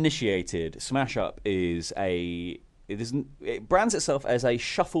the uninitiated, Smash Up is it brands itself as a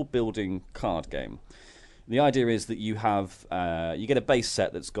shuffle building card game. The idea is that you have you get a base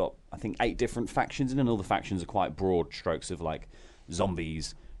set that's got I think 8 different factions in it, and all the factions are quite broad strokes of like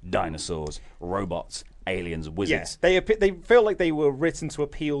zombies, dinosaurs, robots, aliens, wizards. Yeah, they feel like they were written to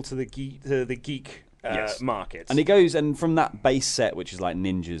appeal to the geek market. And it goes, and from that base set, which is like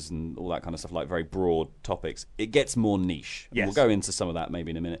ninjas and all that kind of stuff, like very broad topics, it gets more niche. Yes. We'll go into some of that maybe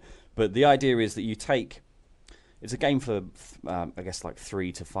in a minute. But the idea is that you take It's a game for, I guess, like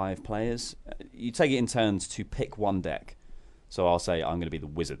 3 to 5 players. You take it in turns to pick one deck. So I'll say I'm going to be the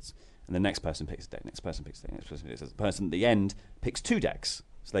Wizards, and the next person picks a deck, next person picks a deck, next person picks a deck. The person at the end picks 2 decks.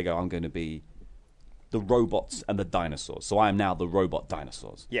 So they go, I'm going to be the robots and the dinosaurs. So I am now the robot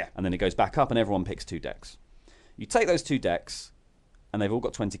dinosaurs. Yeah. And then it goes back up and everyone picks 2 decks. You take those 2 decks, and they've all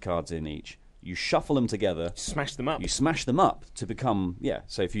got 20 cards in each. You shuffle them together. Smash them up. You smash them up to become,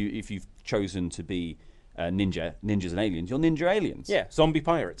 so if you've chosen to be ninjas and aliens, you're ninja aliens. Yeah, zombie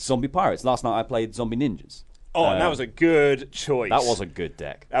pirates. Zombie pirates. Last night I played zombie ninjas. Oh, and that was a good choice. That was a good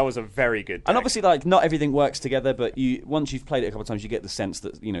deck. That was a very good deck. And obviously, like, not everything works together, but once you've played it a couple of times, you get the sense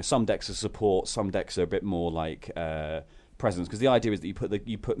that, some decks are support, some decks are a bit more like presence. Because the idea is that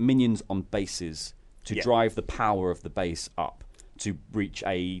you put minions on bases to drive the power of the base up to reach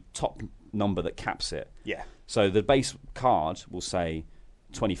a top number that caps it. Yeah. So the base card will say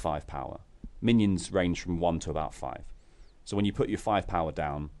 25 power. Minions range from 1 to about 5. So when you put your 5 power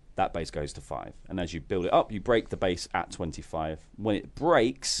down, that base goes to 5. And as you build it up, you break the base at 25. When it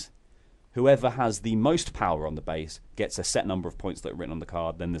breaks, whoever has the most power on the base gets a set number of points that are written on the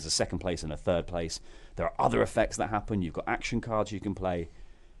card. Then there's a second place and a third place. There are other effects that happen. You've got action cards you can play.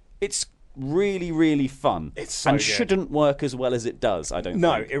 It's really, really fun. It's so and good. Shouldn't work as well as it does, I don't think.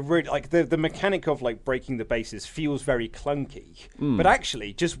 No, it really, like, the mechanic of, like, breaking the bases feels very clunky, but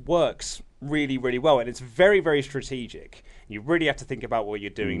actually just works really, really well, and it's very, very strategic. You really have to think about what you're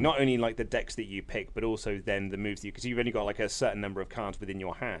doing, not only like the decks that you pick, but also then the moves that because you've only got like a certain number of cards within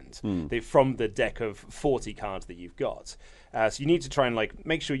your hand from the deck of 40 cards that you've got. So you need to try and like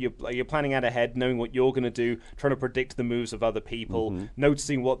make sure you're planning out ahead, knowing what you're going to do, trying to predict the moves of other people,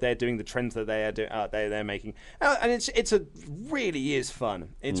 noticing what they're doing, the trends that they're making, and it's really is fun.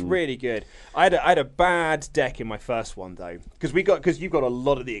 It's really good. I had a bad deck in my first one though, because you've got a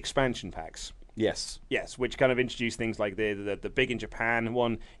lot of the expansion packs. Yes, which kind of introduce things like the big in Japan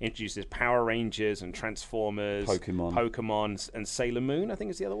one introduces Power Rangers and Transformers, Pokemon, and Sailor Moon, I think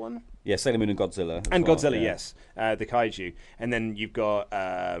is the other one. Yeah, Sailor Moon and Godzilla. And well, Godzilla, yes, the kaiju, and then you've got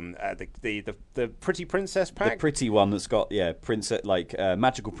the Pretty Princess pack, the pretty one that's got princess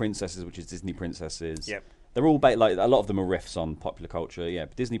magical princesses, which is Disney princesses. Yep, they're all like a lot of them are riffs on popular culture. Yeah,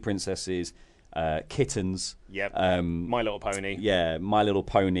 Disney princesses. Kittens. Yep. My Little Pony. Yeah, My Little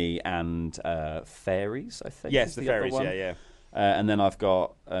Pony and fairies, I think. Yes, the fairies, yeah. And then I've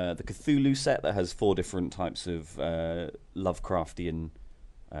got the Cthulhu set that has 4 different types of Lovecraftian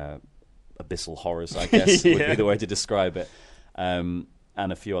abyssal horrors, I guess, would be the way to describe it. And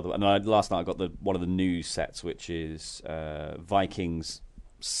a few other. And last night I got one of the new sets, which is Vikings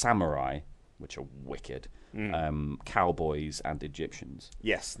Samurai, which are wicked. Cowboys and Egyptians.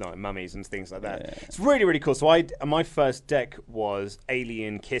 Yes, mummies and things like that. Yeah. It's really, really cool. So my first deck was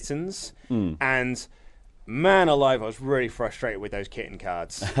Alien Kittens, and man alive, I was really frustrated with those kitten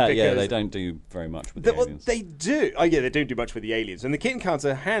cards. Yeah, they don't do very much with the aliens. They do. Oh yeah, they don't do much with the aliens. And the kitten cards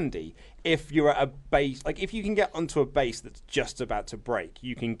are handy if you're at a base. Like if you can get onto a base that's just about to break,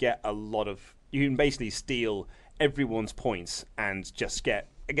 you can get you can basically steal everyone's points and just get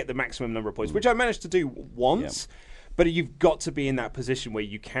the maximum number of points, which I managed to do once. But you've got to be in that position where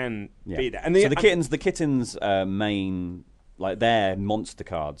you can be there. And so the kittens' main, like their monster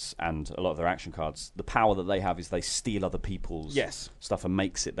cards and a lot of their action cards, the power that they have is they steal other people's stuff and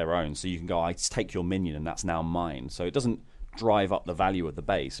makes it their own. So you can go, I take your minion and that's now mine. So it doesn't drive up the value of the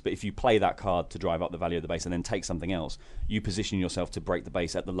base. But if you play that card to drive up the value of the base and then take something else, you position yourself to break the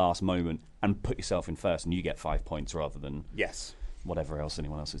base at the last moment and put yourself in first, and you get 5 points rather than whatever else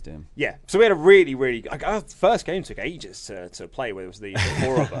anyone else is doing. Yeah, so we had a really, really... our first game took ages to play with. It was the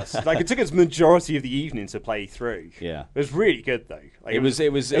 4 of us. Like, it took us the majority of the evening to play through. Yeah. It was really good, though. Like, it was a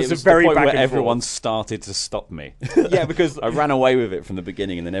very point back where and everyone forth. started to stop me. Yeah, because... I ran away with it from the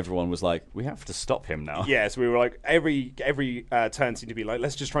beginning, and then everyone was like, we have to stop him now. Yeah, so we were like, every turn seemed to be like,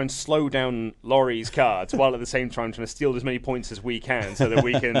 let's just try and slow down Laurie's cards, while at the same time trying to steal as many points as we can, so that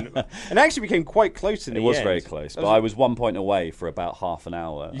we can... And actually became quite close in the end. It was very close, but I was 1 point away for about half an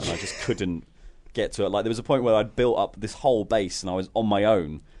hour. And I just couldn't get to it. Like there was a point where I'd built up this whole base and I was on my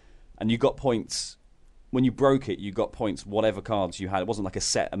own, and you got points when you broke it. You got points whatever cards you had. It wasn't like a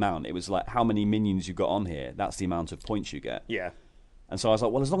set amount. It was like how many minions you got on here. That's the amount of points you get. Yeah. And so I was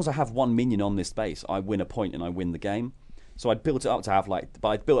like, well, as long as I have 1 minion on this base, I win a point and I win the game. So I'd built it up to have like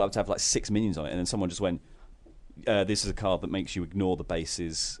 6 minions on it, and then someone just went, this is a card that makes you ignore the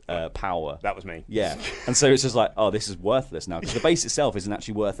base's power. That was me. Yeah. And so it's just like, oh, this is worthless now, because the base itself isn't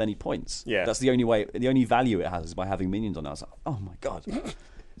actually worth any points. Yeah. That's the only value it has is by having minions on it. I was like, oh my god.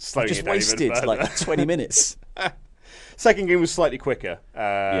 Slowing just it down even wasted further. like 20 minutes. Second game was slightly quicker.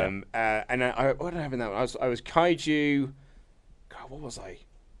 And what did I have in that one? I was Kaiju. God, what was I?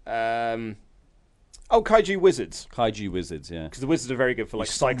 Kaiju Wizards. Kaiju Wizards, yeah. Because the Wizards are very good for like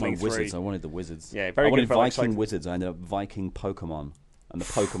cycling through. Wizards. I wanted the Wizards. Yeah, very good for Viking Wizards. I ended up Viking Pokemon. And the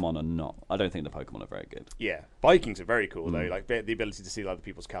Pokemon are not. I don't think the Pokemon are very good. Yeah, Vikings are very cool though. Like the ability to see other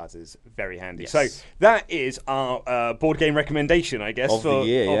people's cards is very handy. Yes. So that is our board game recommendation, I guess, of the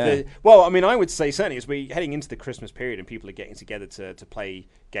year. Well, I mean, I would say certainly as we're heading into the Christmas period and people are getting together to play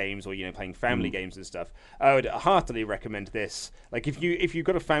games or playing family games and stuff, I would heartily recommend this. Like if you've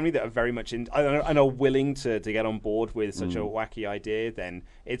got a family that are very much in and are willing to get on board with such a wacky idea, then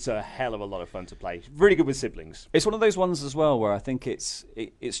it's a hell of a lot of fun to play. Really good with siblings. It's one of those ones as well where I think it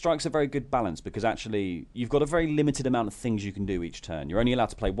strikes a very good balance because actually you've got a very limited amount of things you can do each turn. You're only allowed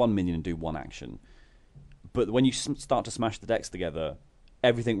to play 1 minion and do one action. But when you start to smash the decks together,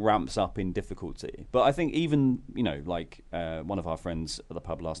 everything ramps up in difficulty. But I think even, one of our friends at the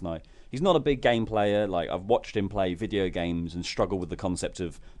pub last night, he's not a big game player. Like, I've watched him play video games and struggle with the concept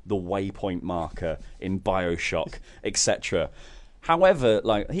of the waypoint marker in BioShock, etc. However,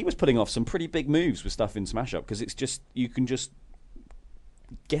 he was putting off some pretty big moves with stuff in Smash Up because it's just, you can just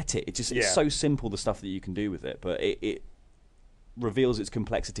get it. It's so simple, the stuff that you can do with it, but it reveals its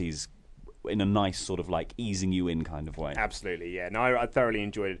complexities in a nice sort of easing you in kind of way. Absolutely, yeah. No, I thoroughly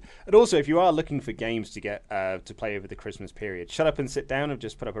enjoyed it. And also, if you are looking for games to get to play over the Christmas period, Shut Up and Sit Down have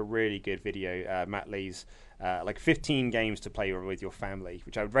just put up a really good video. Matt Lee's 15 games to play with your family,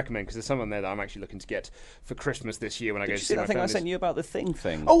 which I would recommend because there's some on there that I'm actually looking to get for Christmas this year when I go to see my thing families. I sent you about the thing.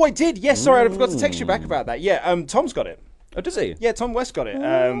 Oh, I did. Yes, sorry, I forgot to text you back about that. Yeah, Tom's got it. Oh, does he? Yeah, Tom West got it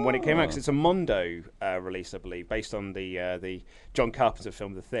when it came out because it's a Mondo release, I believe, based on the John Carpenter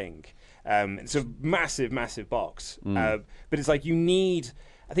film The Thing. It's a massive, massive box, but it's you need.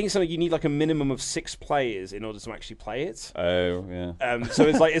 I think it's something you need a minimum of 6 players in order to actually play it. Oh yeah. So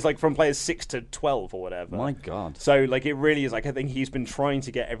it's from players 6 to 12 or whatever. My God. So it really is I think he's been trying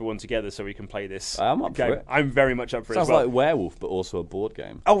to get everyone together so we can play this. I'm up for it. I'm very much up for it. Sounds like Werewolf, but also a board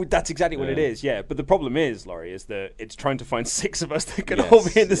game. Oh, that's exactly what it is. Yeah, but the problem is, Laurie, is that it's trying to find 6 of us that can all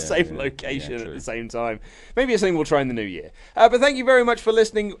be in the same location at the same time. Maybe it's something we'll try in the new year. But thank you very much for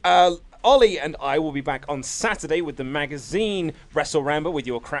listening. Ollie and I will be back on Saturday with the magazine Wrestle Ramble with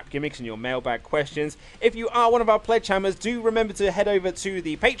your crap gimmicks and your mailbag questions. If you are one of our pledge hammers, do remember to head over to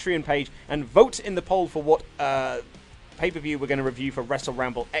the Patreon page and vote in the poll for what pay-per-view we're going to review for Wrestle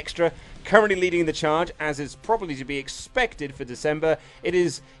Ramble Extra. Currently leading the charge, as is probably to be expected for December, it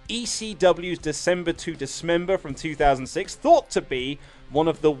is ECW's December to Dismember from 2006, thought to be one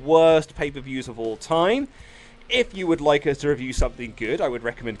of the worst pay-per-views of all time. If you would like us to review something good, I would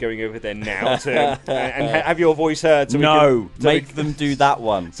recommend going over there now and have your voice heard. Make them do that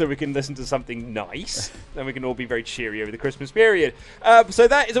one. So we can listen to something nice. Then we can all be very cheery over the Christmas period. So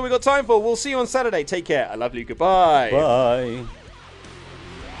that is all we've got time for. We'll see you on Saturday. Take care. I love you. Goodbye. Bye.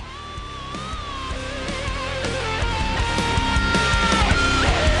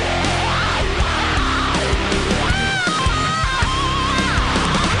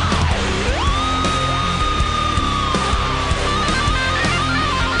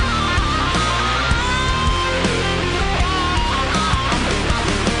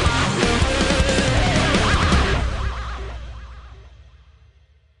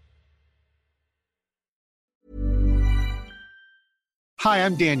 Hi,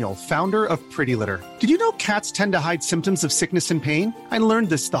 I'm Daniel, founder of Pretty Litter. Did you know cats tend to hide symptoms of sickness and pain? I learned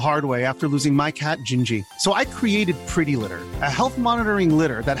this the hard way after losing my cat, Gingy. So I created Pretty Litter, a health monitoring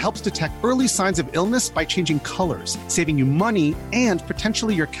litter that helps detect early signs of illness by changing colors, saving you money and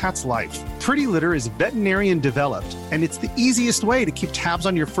potentially your cat's life. Pretty Litter is veterinarian developed, and it's the easiest way to keep tabs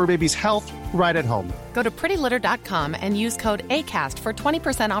on your fur baby's health right at home. Go to prettylitter.com and use code ACAST for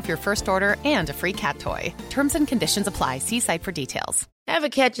 20% off your first order and a free cat toy. Terms and conditions apply. See site for details. Ever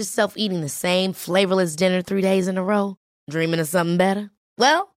catch yourself eating the same flavorless dinner 3 days in a row? Dreaming of something better?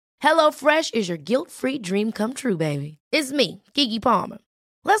 Well, HelloFresh is your guilt-free dream come true, baby. It's me, Keke Palmer.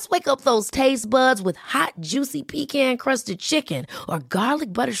 Let's wake up those taste buds with hot, juicy pecan-crusted chicken or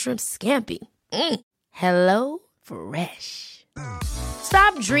garlic butter shrimp scampi. Hello Fresh.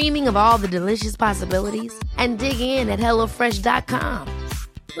 Stop dreaming of all the delicious possibilities and dig in at HelloFresh.com.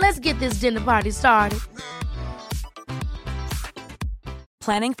 Let's get this dinner party started.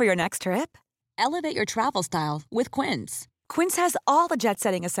 Planning for your next trip? Elevate your travel style with Quince. Quince has all the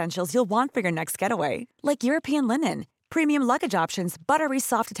jet-setting essentials you'll want for your next getaway, like European linen, premium luggage options, buttery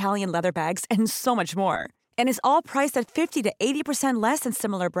soft Italian leather bags, and so much more. And is all priced at 50 to 80% less than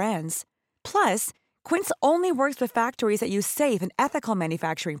similar brands. Plus, Quince only works with factories that use safe and ethical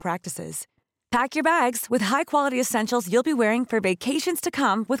manufacturing practices. Pack your bags with high-quality essentials you'll be wearing for vacations to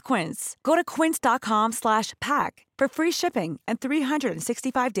come with Quince. Go to quince.com/pack for free shipping and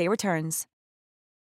 365-day returns.